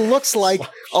like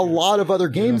a lot of other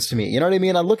games to me. You know what I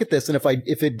mean? I look at this and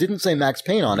if it didn't say Max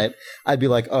Payne on it, I'd be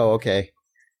like, oh, okay.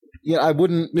 I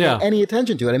wouldn't pay any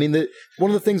attention to it. I mean,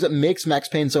 one of the things that makes Max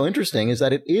Payne so interesting is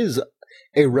that it is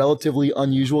a relatively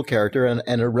unusual character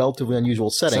and a relatively unusual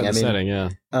setting. yeah.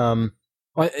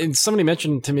 Well, and somebody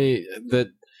mentioned to me that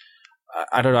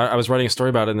I don't know. I was writing a story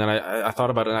about it, and then I thought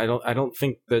about it. And I don't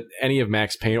think that any of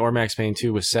Max Payne or Max Payne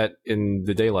 2 was set in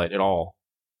the daylight at all.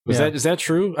 Is that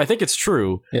true? I think it's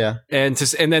true. Yeah. And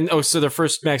then so their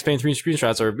first Max Payne 3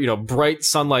 screenshots are bright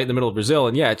sunlight in the middle of Brazil,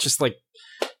 and yeah, it's just like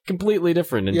completely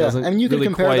different. And doesn't and you can really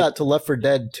compare that to Left 4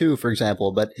 Dead 2, for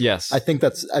example. But yes, I think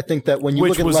that when you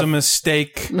Which look at was Left, a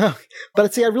mistake. no,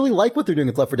 but see, I really like what they're doing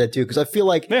with Left 4 Dead 2 because I feel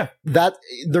like that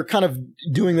they're kind of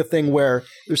doing the thing where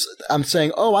I'm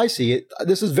saying, oh, I see it.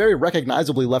 This is very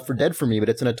recognizably Left 4 Dead for me, but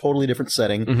it's in a totally different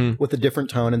setting with a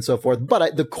different tone and so forth.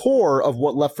 But the core of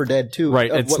what Left 4 Dead 2,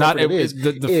 right? It's not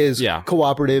is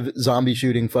cooperative zombie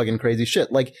shooting fucking crazy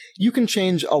shit. Like you can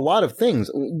change a lot of things.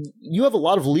 You have a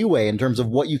lot of leeway in terms of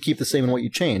what you keep the same and what you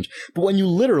change. But when you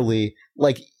literally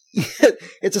like.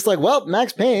 It's just like, well,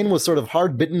 Max Payne was sort of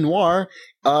hard-bitten noir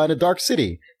in a dark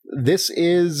city. This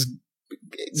is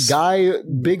guy,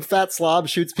 big fat slob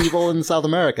shoots people in South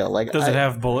America. Like, Does it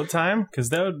have bullet time?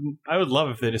 Because I would love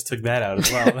if they just took that out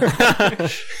as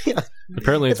well.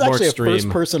 Apparently, it's more actually extreme. a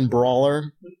first-person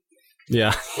brawler.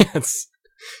 Yeah,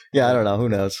 yeah. I don't know. Who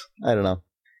knows? I don't know.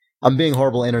 I'm being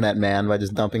horrible internet man by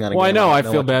just dumping on a game. Well, I know. I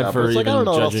don't feel what bad to for it's like, I even don't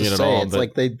know what else judging to it at say. all, It's but-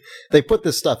 like they put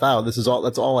this stuff out. That's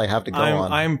all I have to go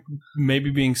on. I'm maybe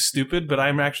being stupid, but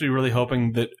I'm actually really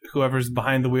hoping that whoever's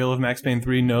behind the wheel of Max Payne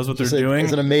 3 knows what they're doing.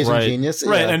 It's an amazing Right. genius.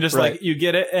 Right, Yeah, and just right. like you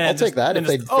get it, and I'll take that and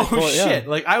if just, they- oh well, yeah. shit!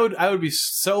 Like I would be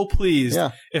so pleased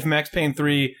Yeah. if Max Payne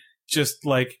 3 just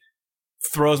like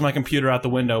throws my computer out the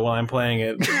window while I'm playing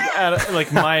it.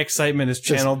 Like my excitement is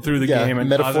channeled through the game and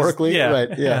metaphorically, causes,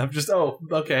 right? Yeah. Just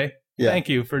okay. Yeah. Thank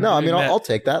you for No, I doing mean that. I'll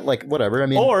take that. Like whatever. I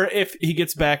mean, Or if he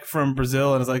gets back from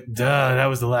Brazil and is like, duh, that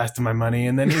was the last of my money.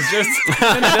 And then he's just,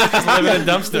 just living in a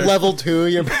dumpster. level 2,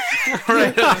 you're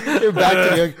Right. you're back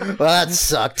to being, well, that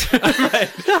sucked. What Right.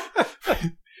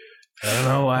 I don't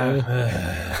know why.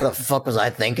 the fuck was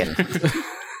I thinking?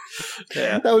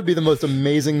 Yeah. That would be the most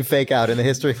amazing fake out in the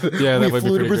history. Yeah, we that would be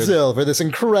flew to pretty good. Brazil for this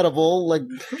incredible, like,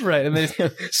 Right. And then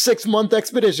 6-month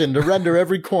expedition to render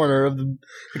every corner of the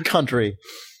country.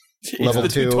 it's Level the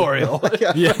 2 tutorial.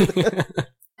 Yeah. yeah.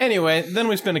 Anyway, then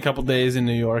we spent a couple days in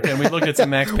New York and we looked at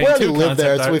some Max We Payne 2 already live concept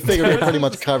there, so art. we figured we're pretty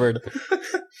much covered.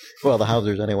 Well, the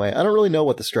Housers anyway. I don't really know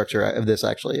what the structure of this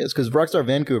actually is because Rockstar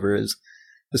Vancouver is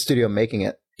the studio making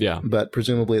it, Yeah. but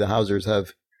presumably the Housers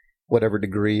have whatever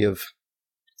degree of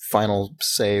final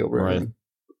say over Right. everything.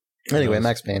 Anyway, knows?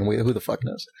 Max Payne, who the fuck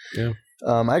knows? Yeah.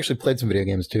 I actually played some video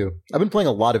games too. I've been playing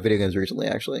a lot of video games recently,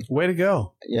 actually. Way to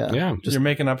go. Yeah. Yeah. Just- You're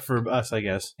making up for us, I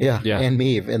guess. Yeah, Yeah. and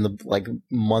me in the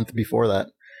month before that.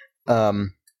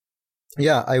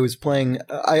 Yeah, I was playing.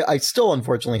 I still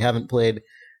unfortunately haven't played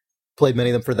many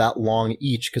of them for that long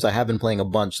each because I have been playing a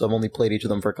bunch. So I've only played each of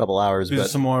them for a couple hours. These are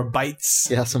But some more bites.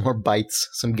 yeah, some more bites,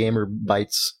 some gamer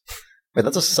bites. Wait,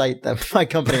 that's a site that my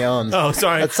company owns. Oh,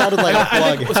 sorry. That sounded like a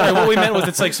I think, plug. sorry, what we meant was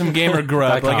it's like some gamer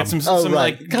grub. Like it's some, Oh, some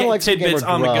right. like Kind of like some tidbits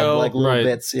gamer on the grub, go. like little Right.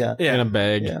 bits. Yeah. yeah. In a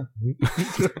bag. Yeah.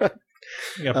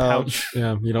 Like a pouch.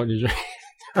 Yeah. You don't use your.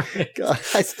 God,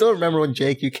 I still remember when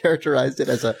Jake, you characterized it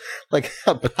as a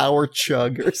power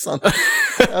chug or something.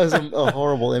 That was a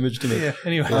horrible image to me. Yeah.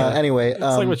 Anyway. Anyway, It's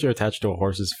like what you attach to a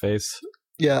horse's face.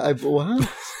 Yeah, what?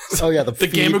 Oh yeah, the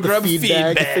Gamer Grub feed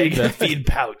bag, the feed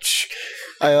pouch.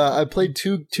 I played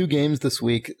two games this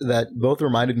week that both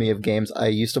reminded me of games I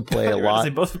used to play a lot. They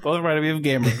both reminded me of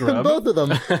Gamer Grub. Both of them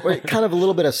were kind of a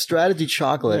little bit of strategy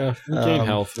chocolate. Gain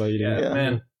health by eating it. Yeah,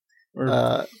 man.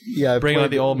 I bring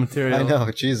out the old material. I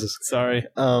know, Jesus. Sorry.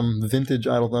 Vintage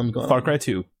Idle Thumbs going Far on. Cry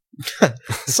 2.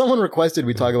 Someone requested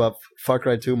we talk about Far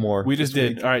Cry 2 more. We just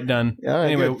did. week. All right, done. All right,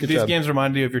 anyway, good these job. games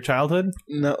remind you of your childhood?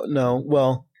 No.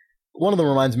 Well, one of them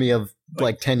reminds me of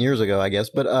like 10 years ago, I guess.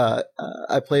 But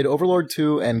I played Overlord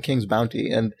 2 and King's Bounty.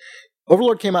 And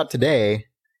Overlord came out today,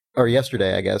 or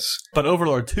yesterday, I guess. But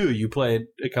Overlord 2, you played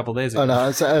a couple days ago. Oh, no.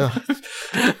 It's,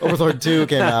 Overlord 2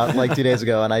 came out like 2 days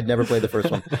ago, and I'd never played the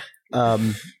first one.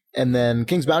 And then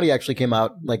King's Bounty actually came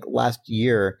out like last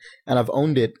year, and I've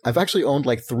owned it. I've actually owned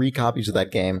like 3 copies of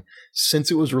that game since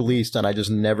it was released, and I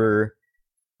just never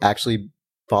actually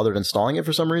bothered installing it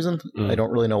for some reason. I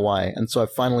don't really know why. And so I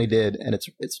finally did, and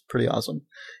it's pretty awesome.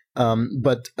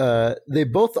 But they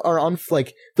both are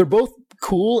they're both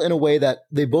cool in a way that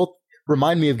they both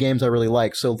remind me of games I really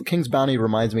like. So King's Bounty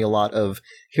reminds me a lot of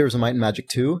Heroes of Might and Magic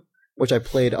 2, which I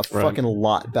played a fucking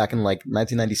lot back in like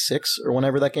 1996 or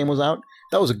whenever that game was out.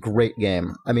 That was a great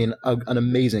game. I mean, an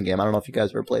amazing game. I don't know if you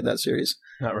guys ever played that series.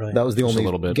 Not really. That was the Just a only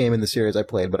little bit. game in the series I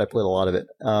played, but I played a lot of it.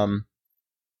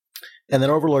 And then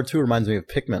Overlord 2 reminds me of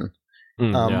Pikmin.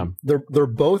 They're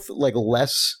both like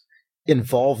less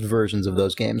involved versions of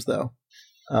those games, though.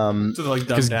 So they're like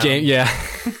dumbed down.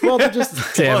 Well, they're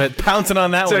just Damn it. Pouncing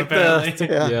on that one, apparently.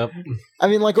 yeah. Yep. I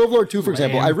mean, like Overlord 2, for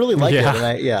example, I really liked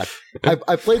it. Yeah. And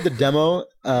I played the demo.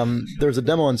 There's a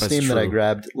demo on That's Steam that I true.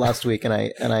 grabbed last week, and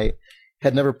I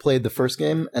had never played the first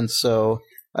game, and so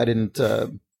I didn't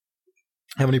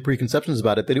have any preconceptions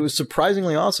about it. But it was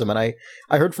surprisingly awesome, and I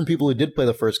heard from people who did play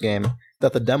the first game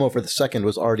that the demo for the second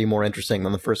was already more interesting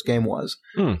than the first game was.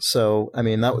 So, I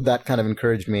mean, that kind of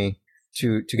encouraged me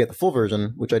to get the full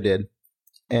version, which I did,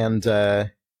 and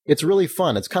it's really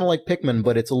fun. It's kind of like Pikmin,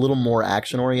 but it's a little more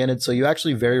action-oriented, so you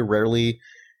actually very rarely...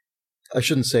 I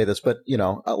shouldn't say this, but, you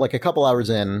know, like a couple hours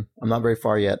in, I'm not very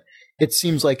far yet, it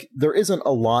seems like there isn't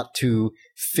a lot to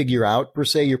figure out, per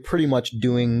se. You're pretty much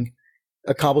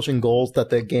accomplishing goals that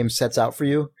the game sets out for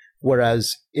you,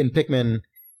 whereas in Pikmin,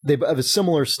 they have a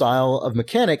similar style of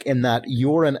mechanic in that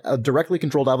you're a directly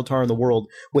controlled avatar in the world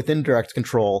within direct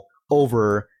control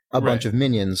over a bunch of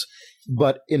minions.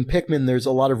 But in Pikmin, there's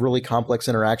a lot of really complex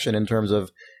interaction in terms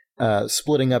of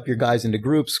splitting up your guys into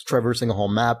groups, traversing a whole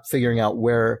map, figuring out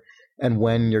where and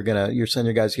when you're send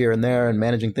your guys here and there, and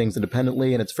managing things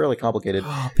independently, and it's fairly complicated.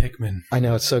 Oh, Pikmin. I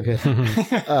know, it's so good.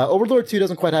 Overlord 2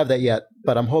 doesn't quite have that yet,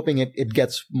 but I'm hoping it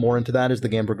gets more into that as the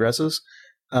game progresses.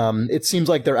 It seems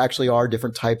like there actually are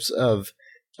different types of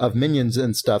minions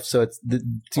and stuff, so it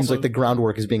seems like the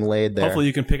groundwork is being laid there. Hopefully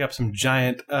you can pick up some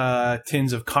giant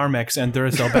tins of Carmex and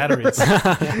Duracell batteries.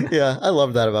 Yeah, I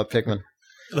love that about Pikmin.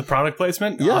 The product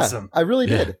placement? Yeah, Awesome. I really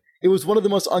did. It was one of the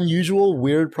most unusual,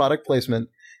 weird product placement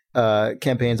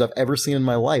campaigns I've ever seen in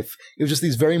my life. It was just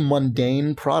these very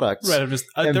mundane products. Right, just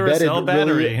a embedded Duracell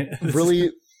battery.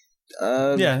 Really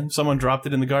yeah, someone dropped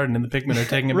it in the garden and the Pikmin are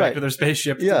taking it back to their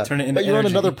spaceship to turn it into but you're energy.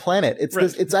 on another planet.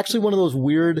 It's actually one of those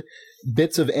weird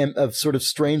bits of sort of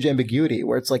strange ambiguity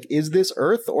where it's like, is this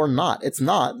Earth or not? It's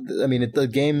not. I mean, the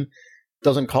game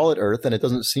doesn't call it Earth, and it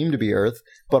doesn't seem to be Earth,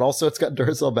 but also it's got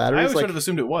Duracell batteries. I always sort of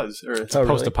assumed it was Earth. Oh, really?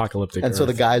 Post-apocalyptic And so Earth.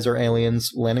 the guys are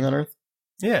aliens landing on Earth?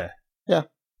 Yeah.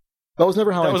 That was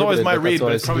never how That was always my read,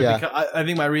 but it's probably yeah. because I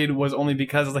think my read was only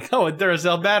because I was like, oh, a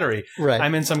Duracell battery. Right.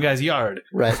 I'm in some guy's yard.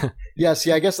 Right. Yeah,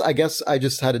 see, I guess I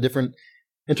just had a different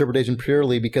interpretation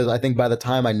purely because I think by the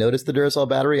time I noticed the Duracell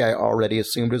battery, I already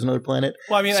assumed it was another planet.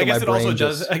 Well, I mean, So I guess my it also brain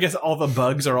does. just- I guess all the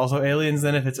bugs are also aliens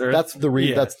then if it's Earth. That's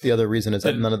That's the other reason is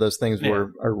that But- none of those things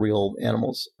are real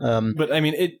animals. But I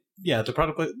mean, the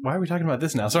product. Why are we talking about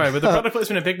this now? Sorry, but the product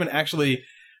placement in Pikmin actually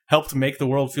helped make the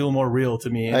world feel more real to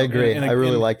me. I agree. I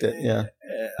really liked it. Yeah.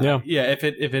 Yeah. If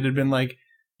it had been like,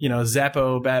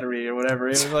 Zappo battery or whatever,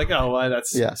 it was like, oh, well,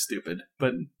 that's stupid.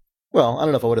 But Well, I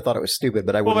don't know if I would have thought it was stupid,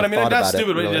 but I would have thought that's about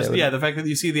stupid. it. But Really. the fact that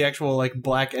you see the actual like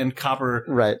black and copper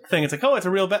Right. thing, it's like, oh, it's a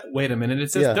real wait a minute, it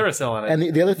says Yeah. Duracell on it.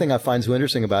 And the other thing I find so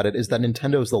interesting about it is that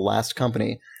Nintendo is the last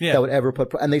company that would ever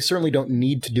put, and they certainly don't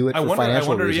need to do it for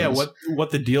financial reasons.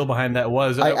 what the deal behind that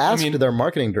was. I asked mean, their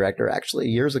marketing director actually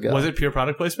years ago. was it pure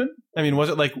product placement? I mean, was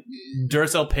it like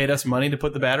Duracell paid us money to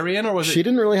put the battery in, or was She it?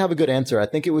 didn't really have a good answer. I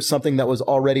think it was something that was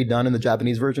already done in the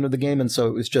Japanese version of the game, and so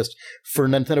it was just for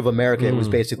Nintendo of America. It was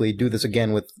basically do this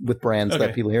again with brands Okay.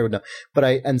 that people here would know. But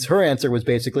and her answer was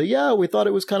basically, yeah, we thought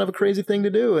it was kind of a crazy thing to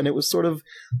do, and it was sort of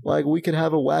like we could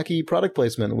have a wacky product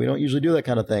placement. We don't usually do that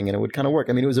kind of thing, and it would kind of work.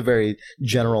 I mean, it was a very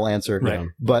general answer, Right.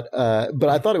 but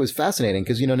I thought it was fascinating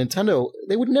because Nintendo,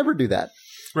 they would never do that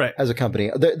Right. as a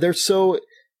company. They're so.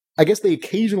 I guess they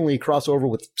occasionally cross over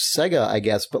with Sega, I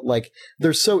guess, but like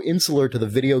they're so insular to the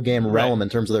video game realm in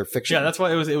terms of their fiction. Yeah, that's why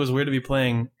it was weird to be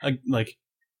playing like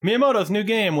Miyamoto's new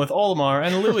game with Olimar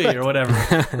and Louis or whatever.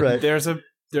 Right. There's a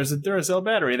Duracell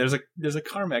battery. There's a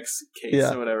Carmex case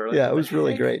or whatever. Like, Yeah, it was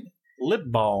really heck? great. Lip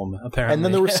balm, apparently. And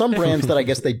then there were some brands that I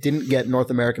guess they didn't get North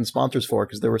American sponsors for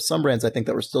because there were some brands I think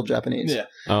that were still Japanese,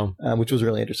 Yeah. which was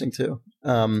really interesting too.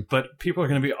 But people are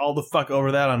going to be all the fuck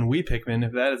over that on Wii Pikmin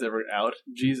if that is ever out.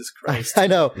 Jesus Christ. I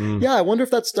know. Mm. Yeah, I wonder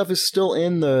if that stuff is still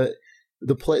in the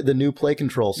new play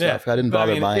control stuff. I didn't But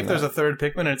bother I mean, buying if there's that. a third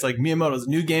Pikmin and it's like Miyamoto's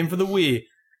new game for the Wii.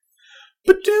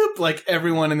 Ba-doop, like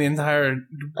everyone in the entire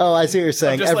Oh, I see what you're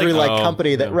saying. just Every like-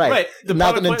 company that yeah. right.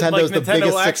 Now that public- Nintendo's the Nintendo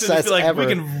biggest will actually success be like, ever.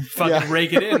 We can fucking Yeah.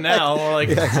 rake it in now. Or like,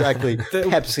 Yeah, exactly. The-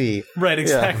 Pepsi. Right,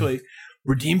 exactly.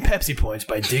 Redeem Pepsi points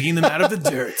by digging them out of the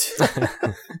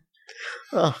dirt.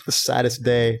 Oh, the saddest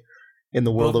day in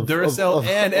the world Both of Duracell of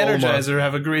and Olimar. Energizer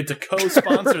have agreed to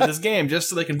co-sponsor this game just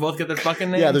so they can both get their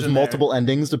fucking names. Yeah, there's in there. multiple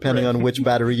endings depending Right. on which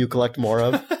battery you collect more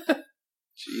of.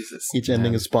 Jesus. Each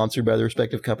ending is sponsored by the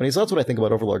respective companies. So that's what I think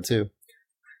about Overlord too.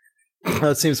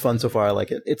 It seems fun so far. I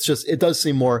like it. It's just it does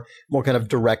seem more kind of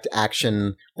direct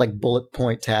action, like bullet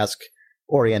point task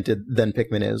oriented than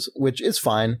Pikmin is, which is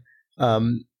fine.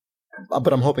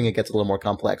 But I'm hoping it gets a little more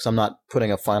complex. I'm not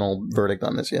putting a final verdict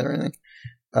on this yet or anything.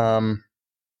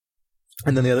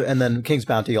 And then King's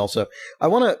Bounty also. I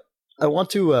want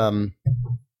to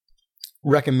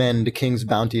recommend King's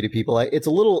Bounty to people.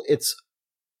 It's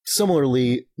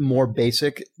similarly more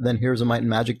basic than Heroes of Might and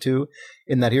Magic 2,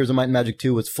 in that Heroes of Might and Magic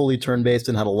 2 was fully turn-based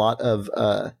and had a lot of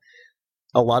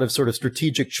sort of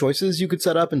strategic choices you could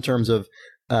set up in terms of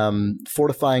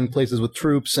fortifying places with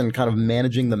troops and kind of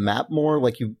managing the map more.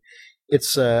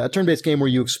 It's a turn-based game where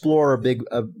you explore a big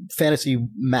fantasy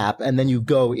map and then you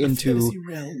go into,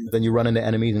 then you run into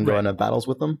enemies and go into battles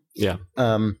with them. Yeah.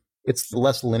 It's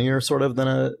less linear sort of than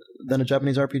a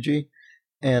Japanese RPG,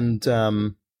 and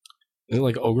Is it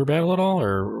like Ogre Battle at all,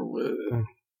 or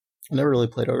I never really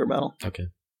played Ogre Battle. okay?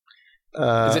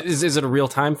 Is it a real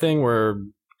time thing where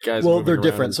guys? are Well, moving they're around?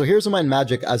 different. So Heroes of Might and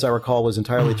Magic, as I recall, was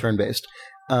entirely turn-based,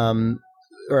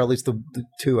 or at least the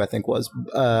 2 I think was,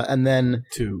 and then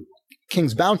 2.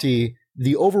 King's Bounty,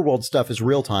 the overworld stuff is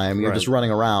real time. You're Right. just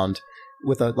running around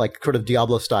with a like sort of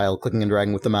Diablo style, clicking and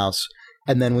dragging with the mouse.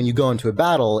 And then when you go into a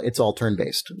battle, it's all turn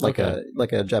based, like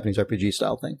a Japanese RPG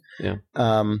style thing.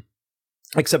 Yeah.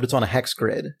 Except it's on a hex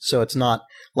grid, so it's not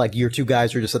like your two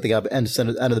guys are just at the end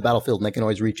of the battlefield and they can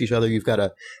always reach each other. You've got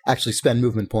to actually spend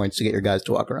movement points to get your guys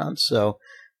to walk around. So,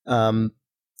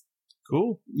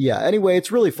 Cool. yeah. Anyway,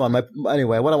 it's really fun.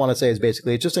 Anyway, what I want to say is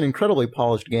basically it's just an incredibly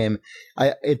polished game.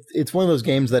 It's one of those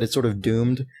games that it's sort of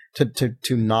doomed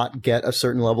to not get a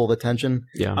certain level of attention.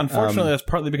 Yeah. Unfortunately, that's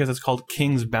partly because it's called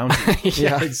King's Bounty.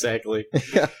 yeah, exactly.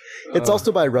 Yeah. It's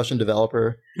also by a Russian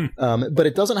developer, but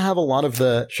it doesn't have a lot of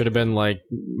the. Should have been like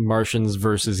Martians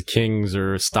versus Kings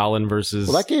or Stalin versus.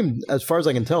 Well, that game, as far as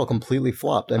I can tell, completely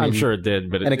flopped. I mean, I'm sure it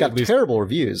did, but and it got at least, terrible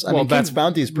reviews. I Well, mean, King's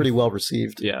Bounty is pretty well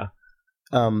received. yeah.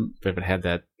 Um, But if it had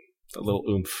that a little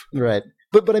oomph. Right.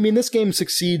 But I mean, this game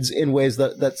succeeds in ways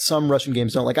that some Russian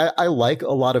games don't. Like, I like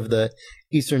a lot of the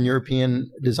Eastern European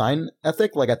design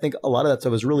ethic. Like, I think a lot of that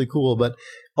stuff is really cool, but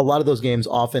a lot of those games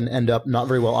often end up not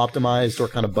very well optimized or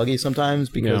kind of buggy sometimes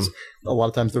because a lot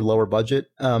of times they're lower budget.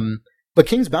 But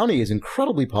King's Bounty is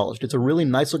incredibly polished. It's a really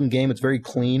nice looking game. It's very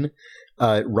clean.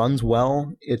 It runs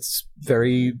well. It's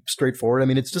very straightforward. I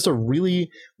mean, it's just a really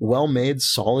well made,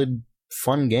 solid,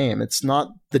 fun game. It's not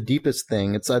the deepest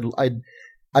thing.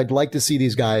 I'd like to see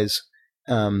these guys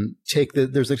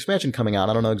there's an expansion coming out.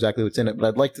 I don't know exactly what's in it, but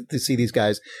I'd like to see these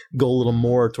guys go a little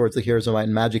more towards the Heroes of Might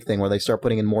and Magic thing, where they start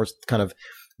putting in more kind of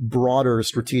broader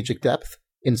strategic depth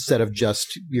instead of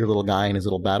just your little guy and his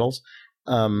little battles.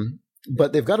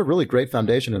 But they've got a really great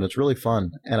foundation, and it's really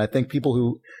fun. And I think people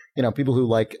who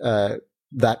like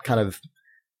that kind of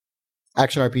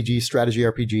action RPG, strategy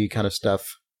RPG kind of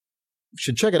stuff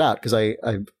should check it out, because I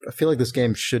feel like this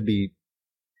game should be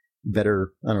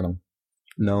better, I don't know,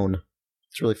 known.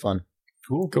 It's really fun.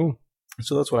 Cool.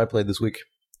 So that's what I played this week.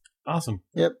 Awesome.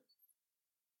 Yep.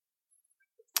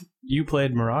 You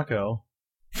played Morocco,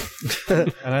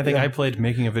 and I think I played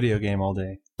making a video game all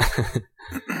day.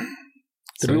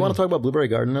 Did we want to talk about Blueberry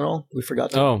Garden at all? We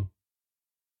forgot to. Oh.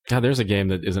 God, there's a game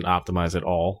that isn't optimized at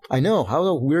all. I know.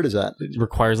 How weird is that? It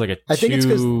requires like a I think it's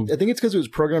because it was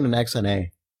programmed in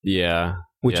XNA, yeah,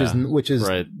 which is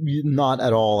right. not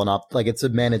at all it's a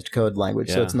managed code language,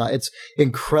 so it's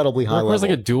incredibly high It requires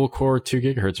level. like a dual core 2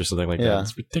 gigahertz or something like that.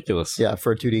 It's ridiculous. Yeah,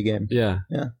 for a 2D game. Yeah.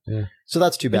 So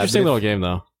that's too bad. Interesting little game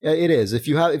though. It is. If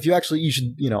you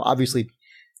should obviously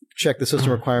check the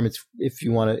system requirements if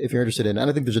you're interested in. And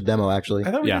I think there's a demo actually.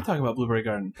 I thought we did talk about Blueberry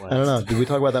Garden. I don't know. Did we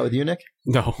talk about that with you, Nick?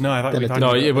 No, I thought we talked no.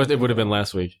 about It would have been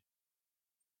last week.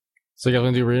 So you guys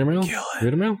gonna do reader mail?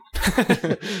 Reader mail?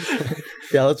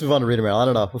 Yeah, let's move on to reader mail. I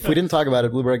don't know. If we didn't talk about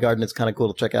it, Blueberry Garden, it's kind of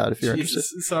cool to check out if you're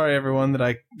interested. Sorry, everyone, that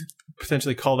I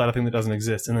potentially called out a thing that doesn't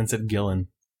exist and then said Gillen.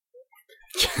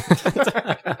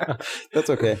 That's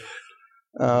okay.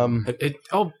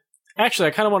 Actually,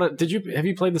 I kind of want to. Have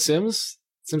you played The Sims?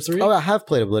 Sims 3? Oh, I have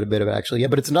played a little bit of it actually. Yeah,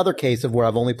 but it's another case of where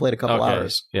I've only played a couple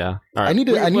hours. Yeah. All right. I need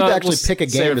to actually pick a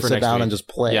game to sit down week. and just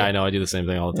play. Yeah, I know. I do the same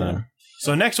thing all the time. Yeah.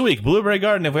 So next week, Blueberry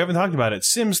Garden, if we haven't talked about it.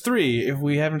 Sims 3, if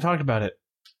we haven't talked about it.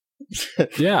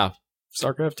 Yeah.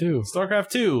 StarCraft 2. StarCraft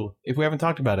 2, if we haven't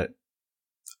talked about it.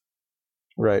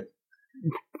 Right.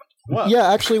 What?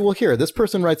 Yeah, actually, well, here, this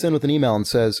person writes in with an email and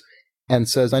says,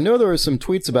 I know there were some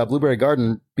tweets about Blueberry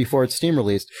Garden before its Steam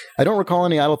released. I don't recall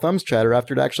any idle thumbs chatter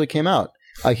after it actually came out.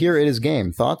 I hear it is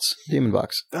game. Thoughts? Demon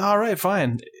Box. All right,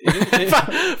 fine.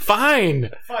 Fine.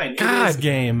 Fine. God. It is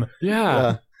game.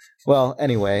 Yeah. Well,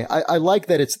 anyway, I like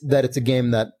that it's a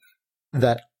game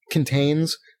that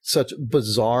contains such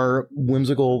bizarre,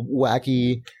 whimsical,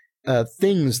 wacky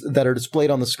things that are displayed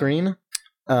on the screen,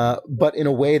 but in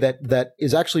a way that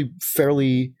is actually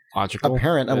fairly logical,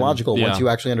 apparent and logical once you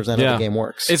actually understand how the game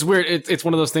works. It's weird. It's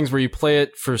one of those things where you play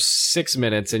it for 6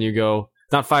 minutes and you go,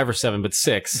 not 5 or 7, but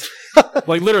 6.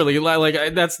 Like literally,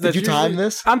 like that's. Did you time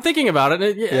this? I'm thinking about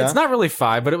it. It's not really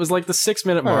 5, but it was like the 6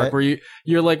 minute mark where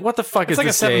you're like, what the fuck is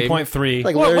this game? It's like a 7.3.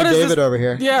 Like Larry David over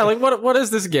here. Yeah, like what is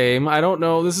this game? I don't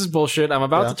know. This is bullshit. I'm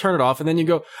about to turn it off, and then you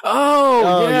go,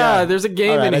 oh yeah, there's a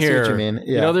game in here. I see what you mean.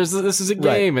 Yeah. You know, this is a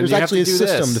game, and there's you actually have to do a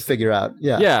system this. to figure out.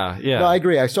 Yeah. No, I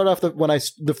agree. I start off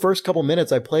the first couple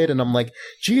minutes I played, and I'm like,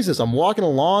 Jesus, I'm walking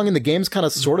along, and the game's kind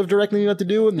of sort of directing me what to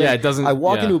do. And then it doesn't. I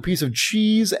walk into a piece of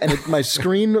cheese, and my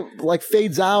screen like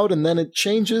fades out, and then it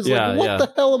changes. Like, what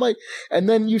the hell am I? And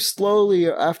then you slowly,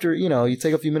 after you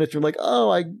take a few minutes, you're like,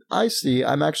 oh, I see.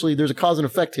 I'm actually there's a cause and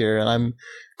effect here, and I'm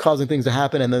causing things to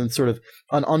happen, and then sort of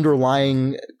an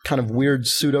underlying kind of weird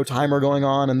pseudo timer going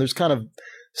on, and there's kind of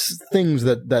things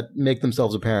that make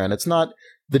themselves apparent. It's not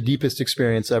the deepest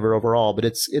experience ever overall, but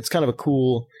it's kind of a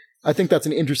cool. I think that's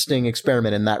an interesting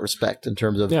experiment in that respect, in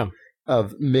terms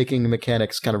of making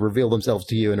mechanics kind of reveal themselves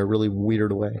to you in a really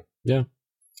weird way. Yeah.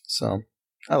 So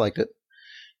I liked it.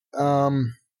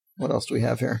 What else do we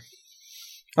have here?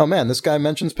 Oh man, this guy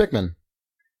mentions Pikmin.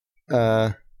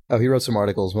 He wrote some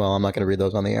articles. Well, I'm not going to read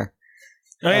those on the air.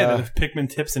 Oh yeah, the Pikmin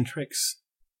tips and tricks.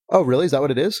 Oh really? Is that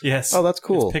what it is? Yes. Oh, that's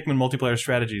cool. It's Pikmin multiplayer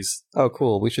strategies. Oh,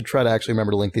 cool. We should try to actually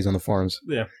remember to link these on the forums.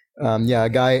 Yeah. A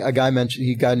guy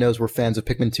mentioned guy knows we're fans of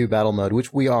Pikmin 2 Battle Mode,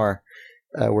 which we are.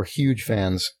 We're huge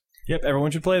fans. Yep, everyone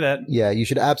should play that. Yeah, you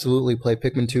should absolutely play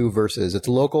Pikmin 2 Versus. It's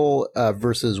local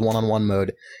versus one-on-one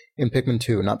mode in Pikmin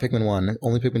 2, not Pikmin 1,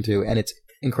 only Pikmin 2, and it's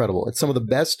incredible. It's some of the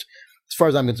best, as far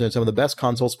as I'm concerned, some of the best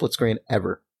console split screen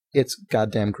ever. It's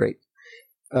goddamn great.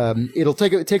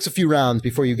 It takes a few rounds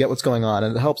before you get what's going on,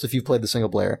 and it helps if you've played the single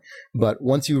player. But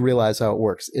once you realize how it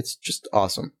works, it's just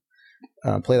awesome.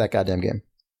 Play that goddamn game.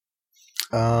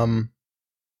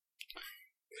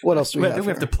 What else do we have? I think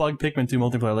we have to plug Pikmin 2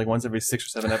 multiplayer like once every 6 or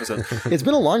 7 episodes. It's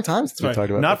been a long time since we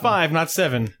talked about Not Pikmin. 5, not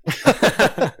 7.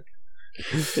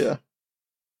 Yeah.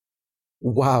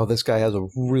 Wow, this guy has a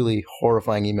really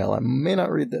horrifying email. I may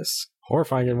not read this.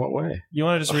 Horrifying in what way? You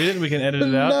want to just read it and we can edit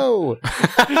it out? No.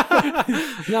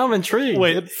 Now I'm intrigued.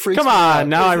 Wait, It freaks come me on. out.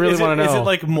 Now I really want to know. Is it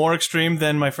like more extreme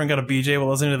than my friend got a BJ while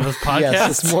listening to those podcasts?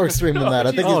 Yes, it's more extreme than that.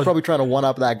 I think he's probably trying to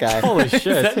one-up that guy. Holy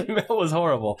shit. That email was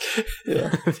horrible.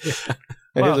 Yeah.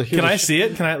 Wow, can I see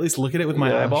it? Can I at least look at it with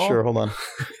my eyeball? Sure, hold on.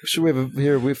 We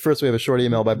have a short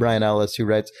email by Brian Ellis who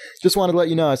writes, just wanted to let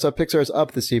you know I saw Pixar's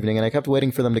Up this evening and I kept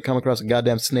waiting for them to come across a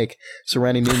goddamn snake so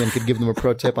Randy Newman could give them a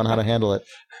pro tip on how to handle it.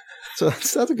 So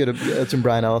that's a good, that's from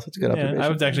Brian Ellis. That's a good observation. I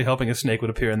was actually hoping a snake would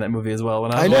appear in that movie as well.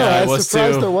 When I know, I was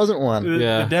surprised there wasn't one.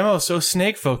 The demo is so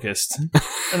snake focused.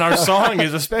 And our song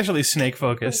is especially snake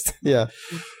focused. Yeah.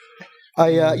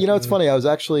 It's funny. I was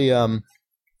actually,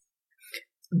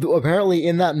 apparently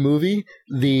in that movie,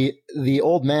 the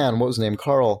old man, what was his name?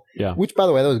 Carl. Yeah. Which, by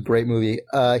the way, that was a great movie.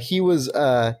 He was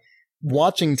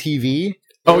watching TV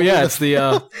Oh yeah, it's the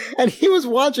and he was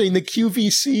watching the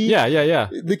QVC. yeah.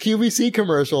 The QVC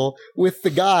commercial with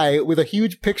the guy with a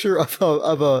huge picture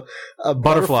of a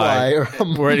butterfly or a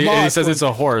Where he moth. says it's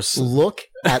a horse. Look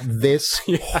at this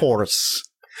horse.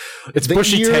 It's The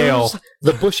bushy ears, tail.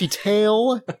 The bushy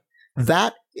tail.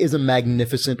 That is a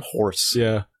magnificent horse.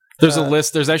 Yeah. There's a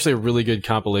list. There's actually a really good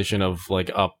compilation of like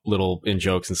up little in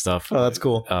jokes and stuff. Oh, that's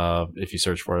cool. If you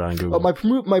search for it on Google.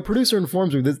 Oh, my producer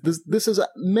informs me this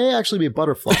may actually be a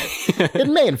butterfly. It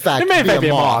may in fact be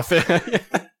a moth.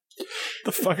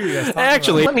 The fuck are you guys talking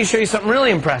Actually, Let me show you something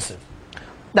really impressive.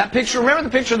 That picture, remember the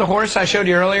picture of the horse I showed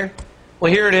you earlier?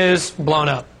 Well, here it is, blown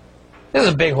up. This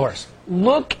is a big horse.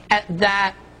 Look at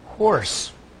that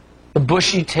horse. The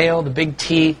bushy tail, the big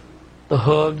teeth, the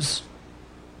hooves.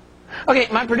 Okay,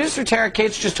 my producer, Tara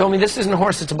Cates, just told me this isn't a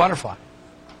horse, it's a butterfly.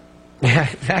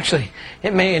 Yeah, actually,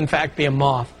 it may in fact be a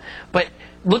moth. But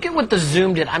look at what the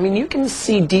zoom did. I mean, you can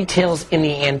see details in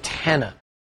the antenna.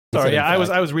 Sorry, yeah, I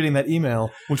was reading that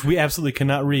email, which we absolutely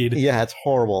cannot read. Yeah, it's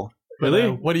horrible. really?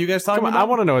 What are you guys talking Come on, about? I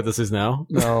want to know what this is now.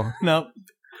 No. No.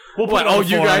 We'll put What? it on Oh, the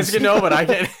you guys forums. can know, but I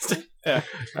can't. Yeah.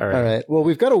 All right. All right. Well,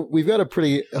 we've got a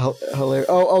pretty hilarious.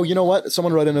 Oh, you know what?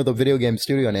 Someone wrote into the video game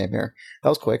studio name here. That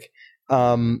was quick.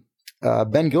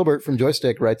 Ben Gilbert from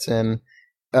Joystick writes in,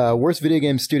 worst video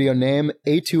game studio name,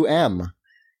 A2M.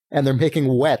 And they're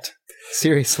making Wet.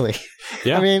 Seriously.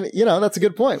 Yeah. I mean, that's a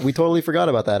good point. We totally forgot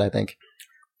about that, I think.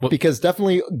 Well- Because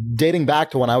definitely dating back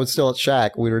to when I was still at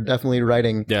Shaq, we were definitely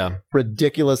writing Yeah.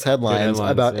 ridiculous headlines,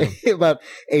 headlines, about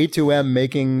A2M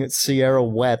making Sierra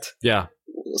Wet. Yeah.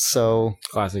 So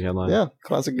Classic headline. yeah,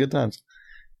 classic good times.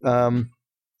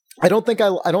 I don't think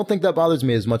that bothers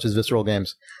me as much as Visceral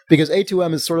Games because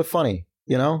A2M is sort of funny,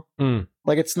 Mm.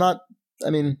 Like it's not. I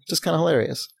mean, just kind of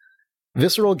hilarious.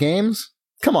 Visceral Games,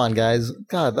 come on, guys.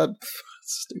 God, that's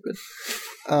stupid.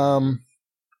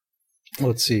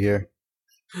 Let's see here.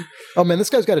 Oh man, this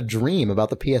guy's got a dream about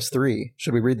the PS3.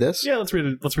 Should we read this? Yeah, let's read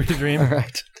it. Let's read the dream. All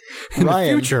right. In the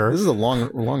Ryan, future- this is a long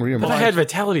reader. But I had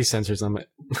vitality sensors on it.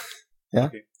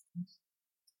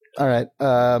 All right.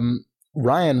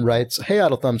 Ryan writes, "Hey,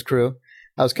 Idle Thumbs crew.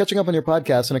 I was catching up on your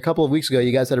podcast, and a couple of weeks ago,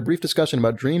 you guys had a brief discussion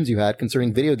about dreams you had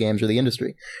concerning video games or the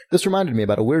industry. This reminded me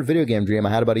about a weird video game dream I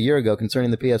had about a year ago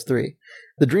concerning the PS3.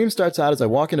 The dream starts out as I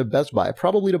walk into Best Buy,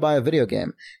 probably to buy a video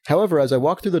game. However, as I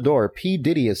walk through the door, P.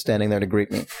 Diddy is standing there to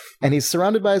greet me, and he's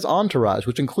surrounded by his entourage,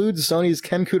 which includes Sony's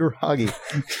Ken Kutaragi.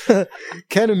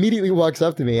 Ken immediately walks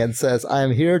up to me and says, 'I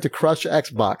am here to crush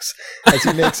Xbox,' as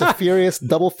he makes a furious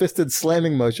double-fisted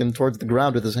slamming motion towards the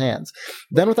ground with his hands.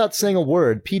 Then, without saying a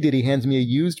word, P. Diddy hands me a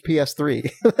used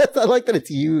PS3. I like that it's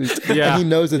used, Yeah. and he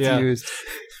knows it's Yeah. used.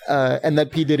 And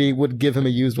that P. Diddy would give him a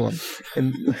used one.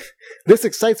 And this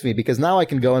excites me because now I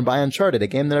can go and buy Uncharted, a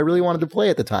game that I really wanted to play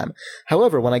at the time.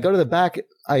 However, when I go to the back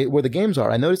where the games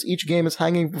are, I notice each game is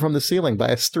hanging from the ceiling by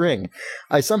a string.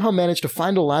 I somehow manage to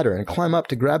find a ladder and climb up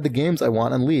to grab the games I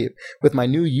want and leave, with my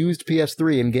new used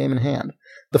PS3 and game in hand.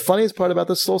 The funniest part about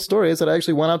this whole story is that I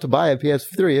actually went out to buy a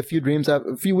PS3 a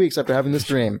few weeks after having this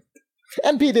dream.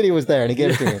 And P. Diddy was there and he gave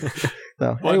it to me.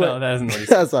 So, Well, anyway, no, that isn't what he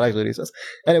said. that's not actually what he says.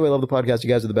 Anyway, love the podcast. You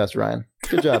guys are the best, Ryan.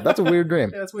 Good job. That's a weird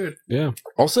dream. Yeah, that's weird. Yeah.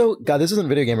 Also, God, this isn't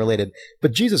video game related,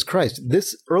 but Jesus Christ,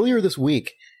 earlier this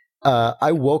week,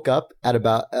 I woke up at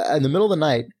about in the middle of the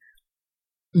night,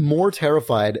 more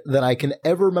terrified than I can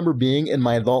ever remember being in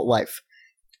my adult life.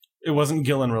 It wasn't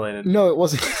Gillen related. No, it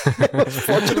wasn't. It was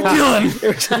fortunately, Gillen!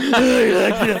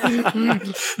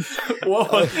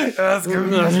 Whoa.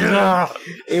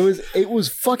 It was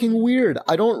fucking weird.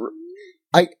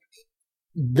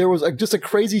 There was just a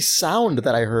crazy sound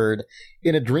that I heard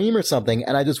in a dream or something,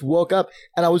 and I just woke up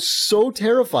and I was so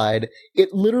terrified.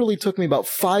 It literally took me about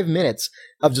 5 minutes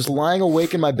of just lying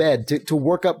awake in my bed to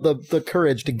work up the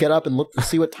courage to get up and look to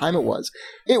see what time it was.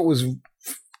 It was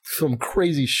some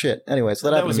crazy shit. Anyway, so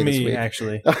that happened was to me this me, week.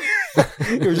 actually.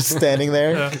 You were just standing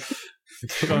there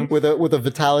with a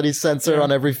vitality sensor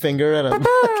on every finger and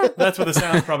a That's what the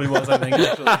sound probably was, I think,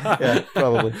 actually. yeah,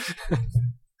 probably.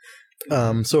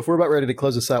 So if we're about ready to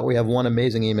close this out, we have one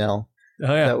amazing email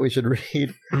Oh, yeah. that we should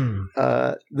read.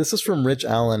 This is from Rich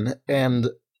Allen, and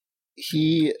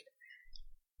he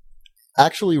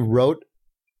actually wrote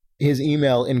his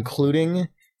email including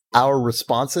our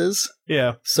responses.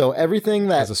 Yeah. So everything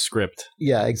that As a script.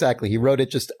 yeah, exactly. He wrote it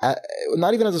just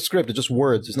not even as a script. It's just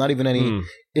words. There's not even any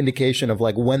indication of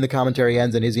like when the commentary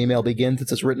ends and his email begins.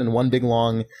 It's just written in one big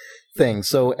long thing.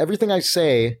 So everything I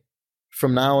say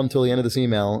from now until the end of this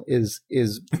email is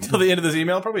Until the end of this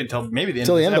email, probably until maybe the end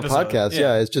until of the this end of the episode. podcast.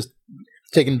 Yeah, it's just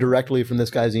taken directly from this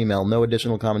guy's email. No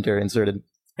additional commentary inserted.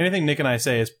 Anything Nick and I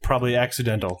say is probably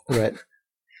accidental. Right.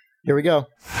 Here we go.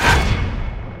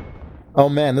 Oh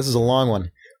man, this is a long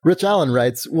one. Rich Allen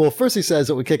writes, well, first he says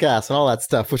that we kick ass and all that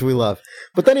stuff, which we love.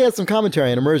 But then he has some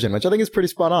commentary on immersion, which I think is pretty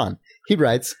spot on. He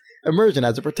writes, immersion,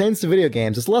 as it pertains to video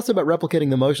games, is less about replicating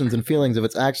the motions and feelings of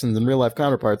its actions and real-life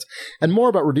counterparts, and more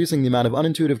about reducing the amount of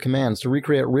unintuitive commands to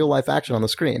recreate real-life action on the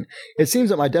screen. It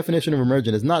seems that my definition of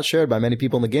immersion is not shared by many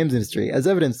people in the games industry, as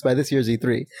evidenced by this year's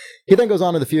E3. He then goes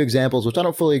on with a few examples, which I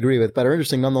don't fully agree with, but are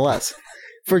interesting nonetheless.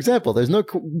 For example, there's no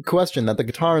question that the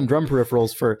guitar and drum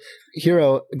peripherals for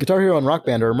Guitar Hero and Rock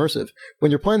Band are immersive.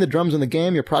 When you're playing the drums in the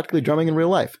game, you're practically drumming in real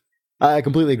life. I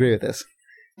completely agree with this.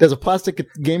 Does a plastic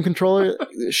game controller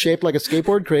shaped like a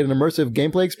skateboard create an immersive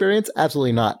gameplay experience?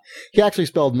 Absolutely not. He actually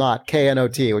spelled not,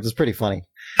 K-N-O-T, which is pretty funny.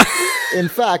 In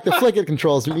fact, the Flick It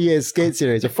controls from EA's Skate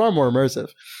series are far more immersive.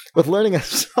 With learning a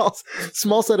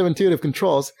small set of intuitive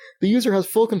controls, the user has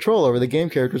full control over the game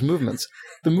character's movements.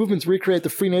 The movements recreate the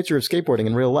free nature of skateboarding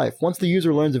in real life. Once the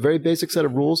user learns a very basic set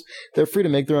of rules, they're free to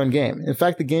make their own game. In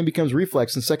fact, the game becomes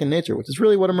reflex and second nature, which is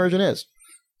really what immersion is.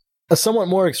 A somewhat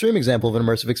more extreme example of an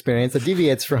immersive experience that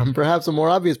deviates from perhaps a more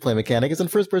obvious play mechanic is in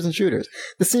first-person shooters.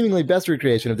 The seemingly best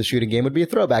recreation of the shooting game would be a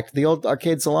throwback to the old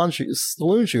arcade saloon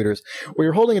shooters, where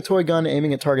you're holding a toy gun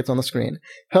aiming at targets on the screen.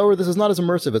 However, this is not as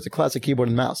immersive as a classic keyboard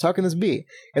and mouse. How can this be?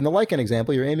 In the Lycan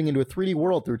example, you're aiming into a 3D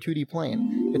world through a 2D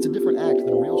plane. It's a different act than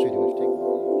a real shooting, which takes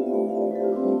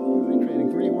recreating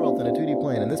 3D worlds in a 2D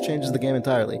plane, and this changes the game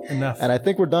entirely. Enough. And I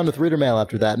think we're done with reader mail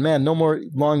after that. Man, no more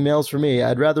long mails for me.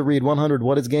 I'd rather read 100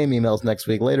 What is Game emails next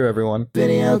week. Later, everyone.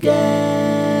 Video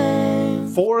game.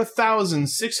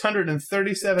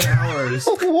 4,637 hours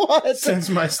What? since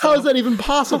my How start. is that even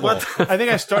possible? I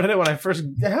think I started it when I first.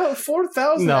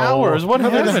 4,000 hours. What I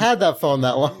haven't happened? had that phone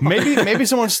that long. Maybe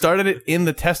someone started it in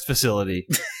the test facility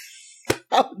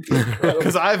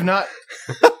because I've not.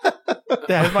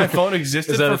 Has my phone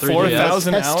existed Is that for a 3GS?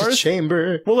 4,000 Test hours?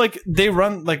 chamber. Well, like they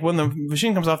run when the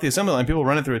machine comes off the assembly line, people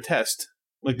run it through a test.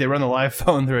 Like they run the live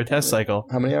phone through a test cycle.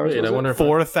 How many hours? Wait, was I it? wonder if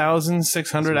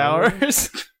 4,600 hours.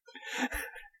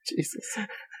 Jesus.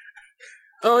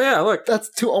 Oh yeah, look. That's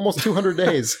almost 200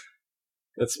 days.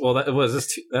 That's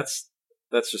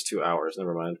that's just 2 hours.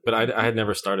 Never mind. But I had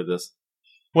never started this.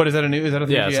 What is that? Is that a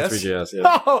 3GS? Yeah, it's a 3GS.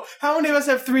 Yeah. Oh, how many of us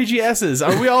have 3GSs?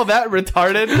 Are we all that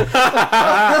retarded? Great.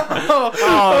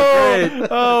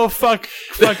 Oh, fuck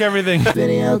everything.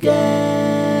 Video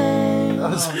game.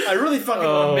 I really fucking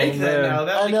want to make that man. now.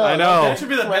 That, like, I know. That should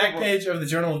be the back page of the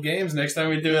Journal of Games next time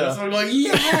we do it. So we're like,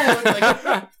 yeah!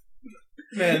 Like,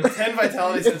 man, 10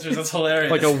 vitality sensors, that's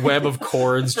hilarious. Like a web of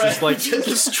cords, just like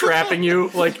just trapping you.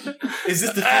 Like, is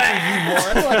this the future you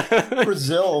want? Like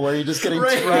Brazil, where you're just getting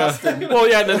Right. trapped. well,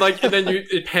 yeah, and then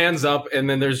it pans up, and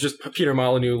then there's just Peter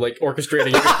Molyneux like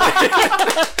orchestrating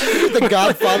everything. The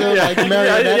Godfather, like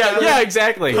marionette. yeah,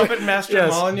 exactly. Puppet Master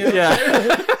Yes. Molyneux?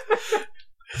 Yeah.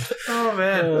 Oh,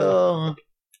 man. Oh.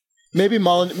 Maybe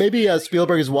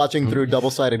Spielberg is watching through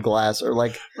double-sided glass, or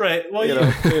like, Right. Well, you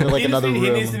know, in like he another needs to,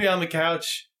 room. He needs to be on the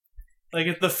couch. Like,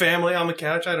 it's the family on the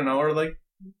couch, I don't know, or like,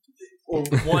 or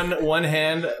one of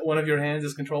your hands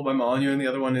is controlled by Molyneux, and the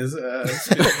other one is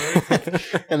Spielberg.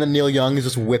 And then Neil Young is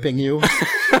just whipping you.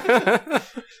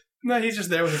 No, he's just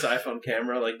there with his iPhone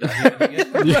camera, like,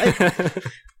 documenting it.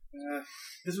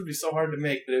 This would be so hard to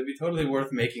make, but it would be totally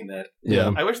worth making that.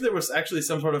 Yeah. I wish there was actually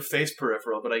some sort of face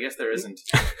peripheral, but I guess there isn't.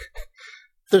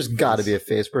 There's got to be a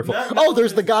face peripheral. No.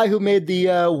 There's the guy who made the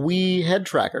Wii head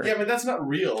tracker. Yeah, but that's not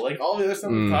real. Like, all the other stuff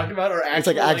we're talking about are actual, It's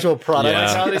like actual product. Yeah.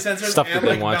 vitality sensors Stuff that and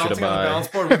they like want you to balancing on the buy. balance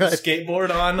board with a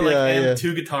skateboard on, like, Yeah, and yeah.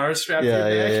 2 guitars strapped to your back.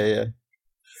 Yeah.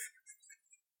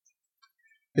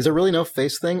 Is there really no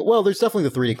face thing? Well, there's definitely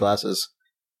the 3D glasses.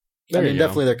 There I mean, you go.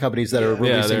 definitely there are companies that are Yeah.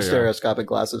 releasing Yeah, there you go. stereoscopic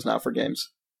glasses now for games.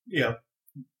 Yeah.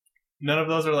 None of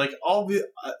those are like all the.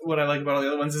 What I like about all the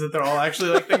other ones is that they're all actually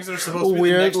like things that are supposed to be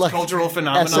Weird, the next like, cultural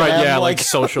phenomenon. S&M, Right, yeah, like- like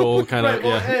social kind of, Right,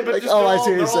 well, yeah. hey, but Like, just oh, they're I all,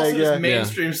 see what you're they're also saying, just yeah.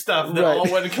 mainstream stuff that Right. all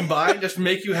when combined just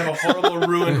make you have a horrible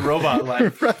ruined robot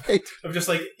life. Right. Of just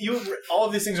like all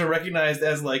of these things are recognized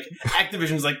as like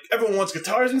Activision's like everyone wants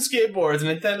guitars and skateboards,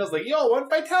 and Nintendo's like yo,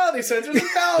 want vitality sensors and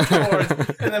balance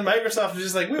boards, and then Microsoft is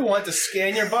just like we want to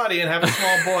scan your body and have a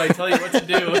small boy tell you what to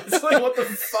do. It's like what the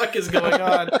fuck is going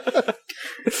on?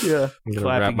 Yeah. I'm gonna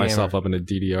Clappy wrap myself gamer. up in a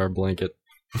DDR blanket.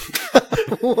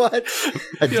 What?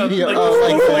 A You know,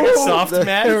 DDR. like a soft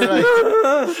mat.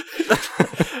 Right.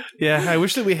 Yeah, I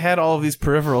wish that we had all of these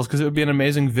peripherals because it would be an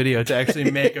amazing video to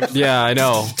actually make. Of Yeah, I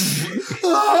know.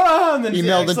 and then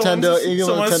Email like, Nintendo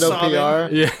someone's PR. sobbing.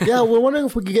 Yeah. Yeah, we're wondering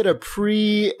if we could get a an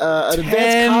 10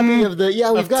 advanced copy of the.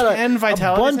 Yeah, we've of got 10 a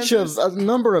vitality bunch sensors? of a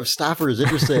number of staffers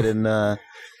interested in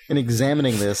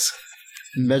examining this,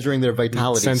 measuring their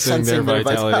vitality, Sensing their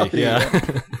vitality.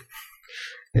 Yeah.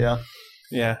 Yeah.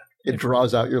 Yeah. It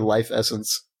draws out your life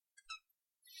essence.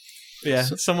 Yeah,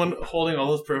 someone holding all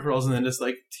those peripherals and then just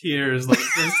like tears, like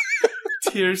this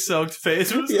tear-soaked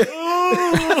face. Was,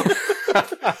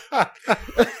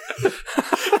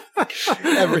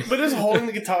 but just holding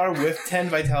the guitar with 10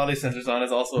 vitality sensors on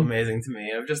is also amazing to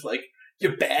me. I'm just like,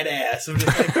 you're badass. I'm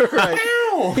just like, Right.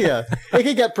 ow! Yeah, it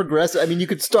could get progressive. I mean, you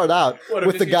could start out What,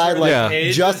 with if the you guy turn like the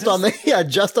page, just it's on the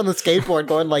skateboard,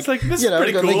 going like, It's like, this is going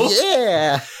pretty like, cool.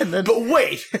 yeah, and then But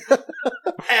wait,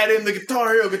 add in the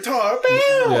Guitar Hero guitar.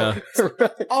 Yeah.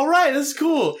 All right, this is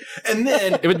cool. And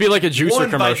then It would be like a juicer one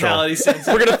commercial. vitality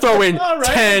sensor. We're gonna throw in All right,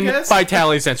 I 10 guess.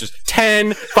 vitality sensors.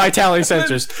 10 vitality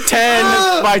sensors. 10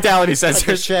 vitality like the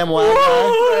sensors.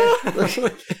 ShamWow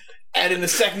guy. Add in the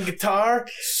second guitar,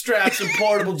 strap some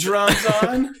portable drums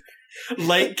on,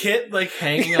 light kit like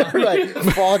hanging on. Right,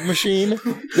 fog machine.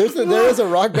 There is a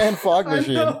Rock Band fog I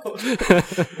machine. know.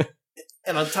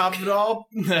 And on top of it all,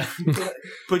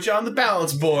 put you on the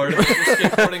balance board. Like you're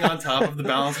skateboarding on top of the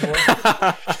balance board.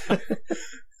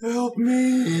 Help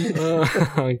me. Oh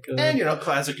my god. And,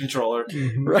 classic controller.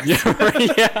 Right.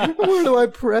 Yeah. Where do I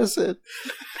press it?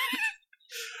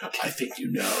 I think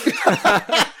you know.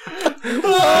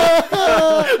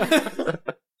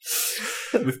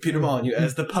 With Peter Molyneux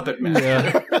as the puppet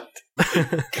master.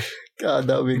 God,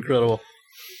 that would be incredible.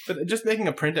 But just making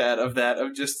a print ad of that,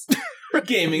 of just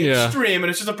gaming Yeah. extreme, and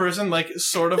it's just a person, like,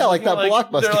 sort of... Yeah, like that looking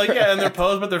Blockbuster They're like, ad. yeah, and their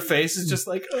pose, but their face is just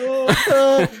like,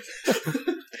 oh...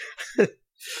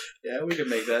 Yeah, we could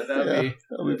make that. That'd Yeah, be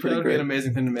that'd be pretty an great.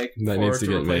 amazing thing to make. That for, needs to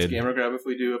get replace made. Gamer Grab if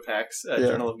we do a PAX Yeah.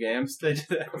 Journal of Games. They did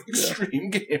that with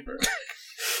Extreme Gamer.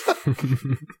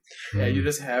 Yeah, you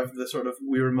just have the sort of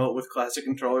Wii Remote with classic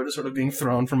controller just sort of being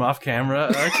thrown from off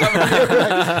camera.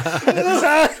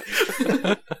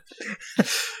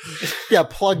 Yeah,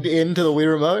 plugged into the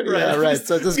Wii Remote. Yeah, Right. right.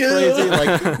 So it's this crazy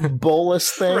like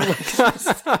bolus thing.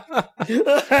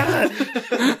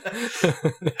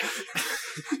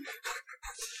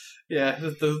 Yeah,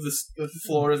 the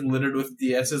floor is littered with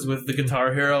DSs with the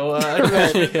Guitar Hero.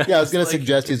 Right. Yeah, I was gonna Like-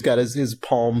 suggest he's got his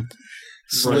palm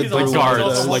slid He's through also, one of guards, he's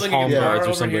also those. like holding a palm guitar guards or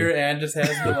over something. here and just has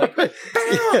the like.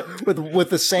 Yeah, with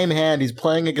the same hand, he's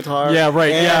playing a guitar. Yeah,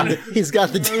 right, And yeah. he's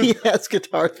got the DS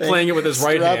guitar thing Playing it with his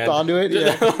right strapped hand. onto it.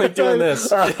 Yeah, Like doing this.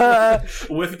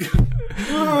 With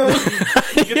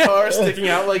guitar sticking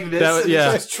out like this. That was- and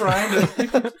yeah. he's just trying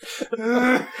to.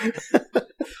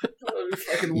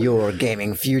 Fucking Your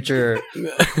gaming future.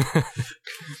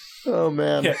 Oh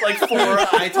man. yeah, like 4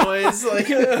 iToys, like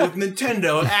with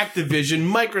Nintendo, Activision,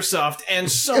 Microsoft, and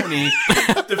Sony.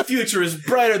 The future is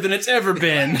brighter than it's ever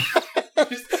been.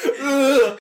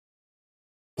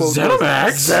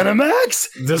 ZeniMax? ZeniMax?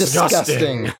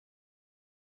 Disgusting.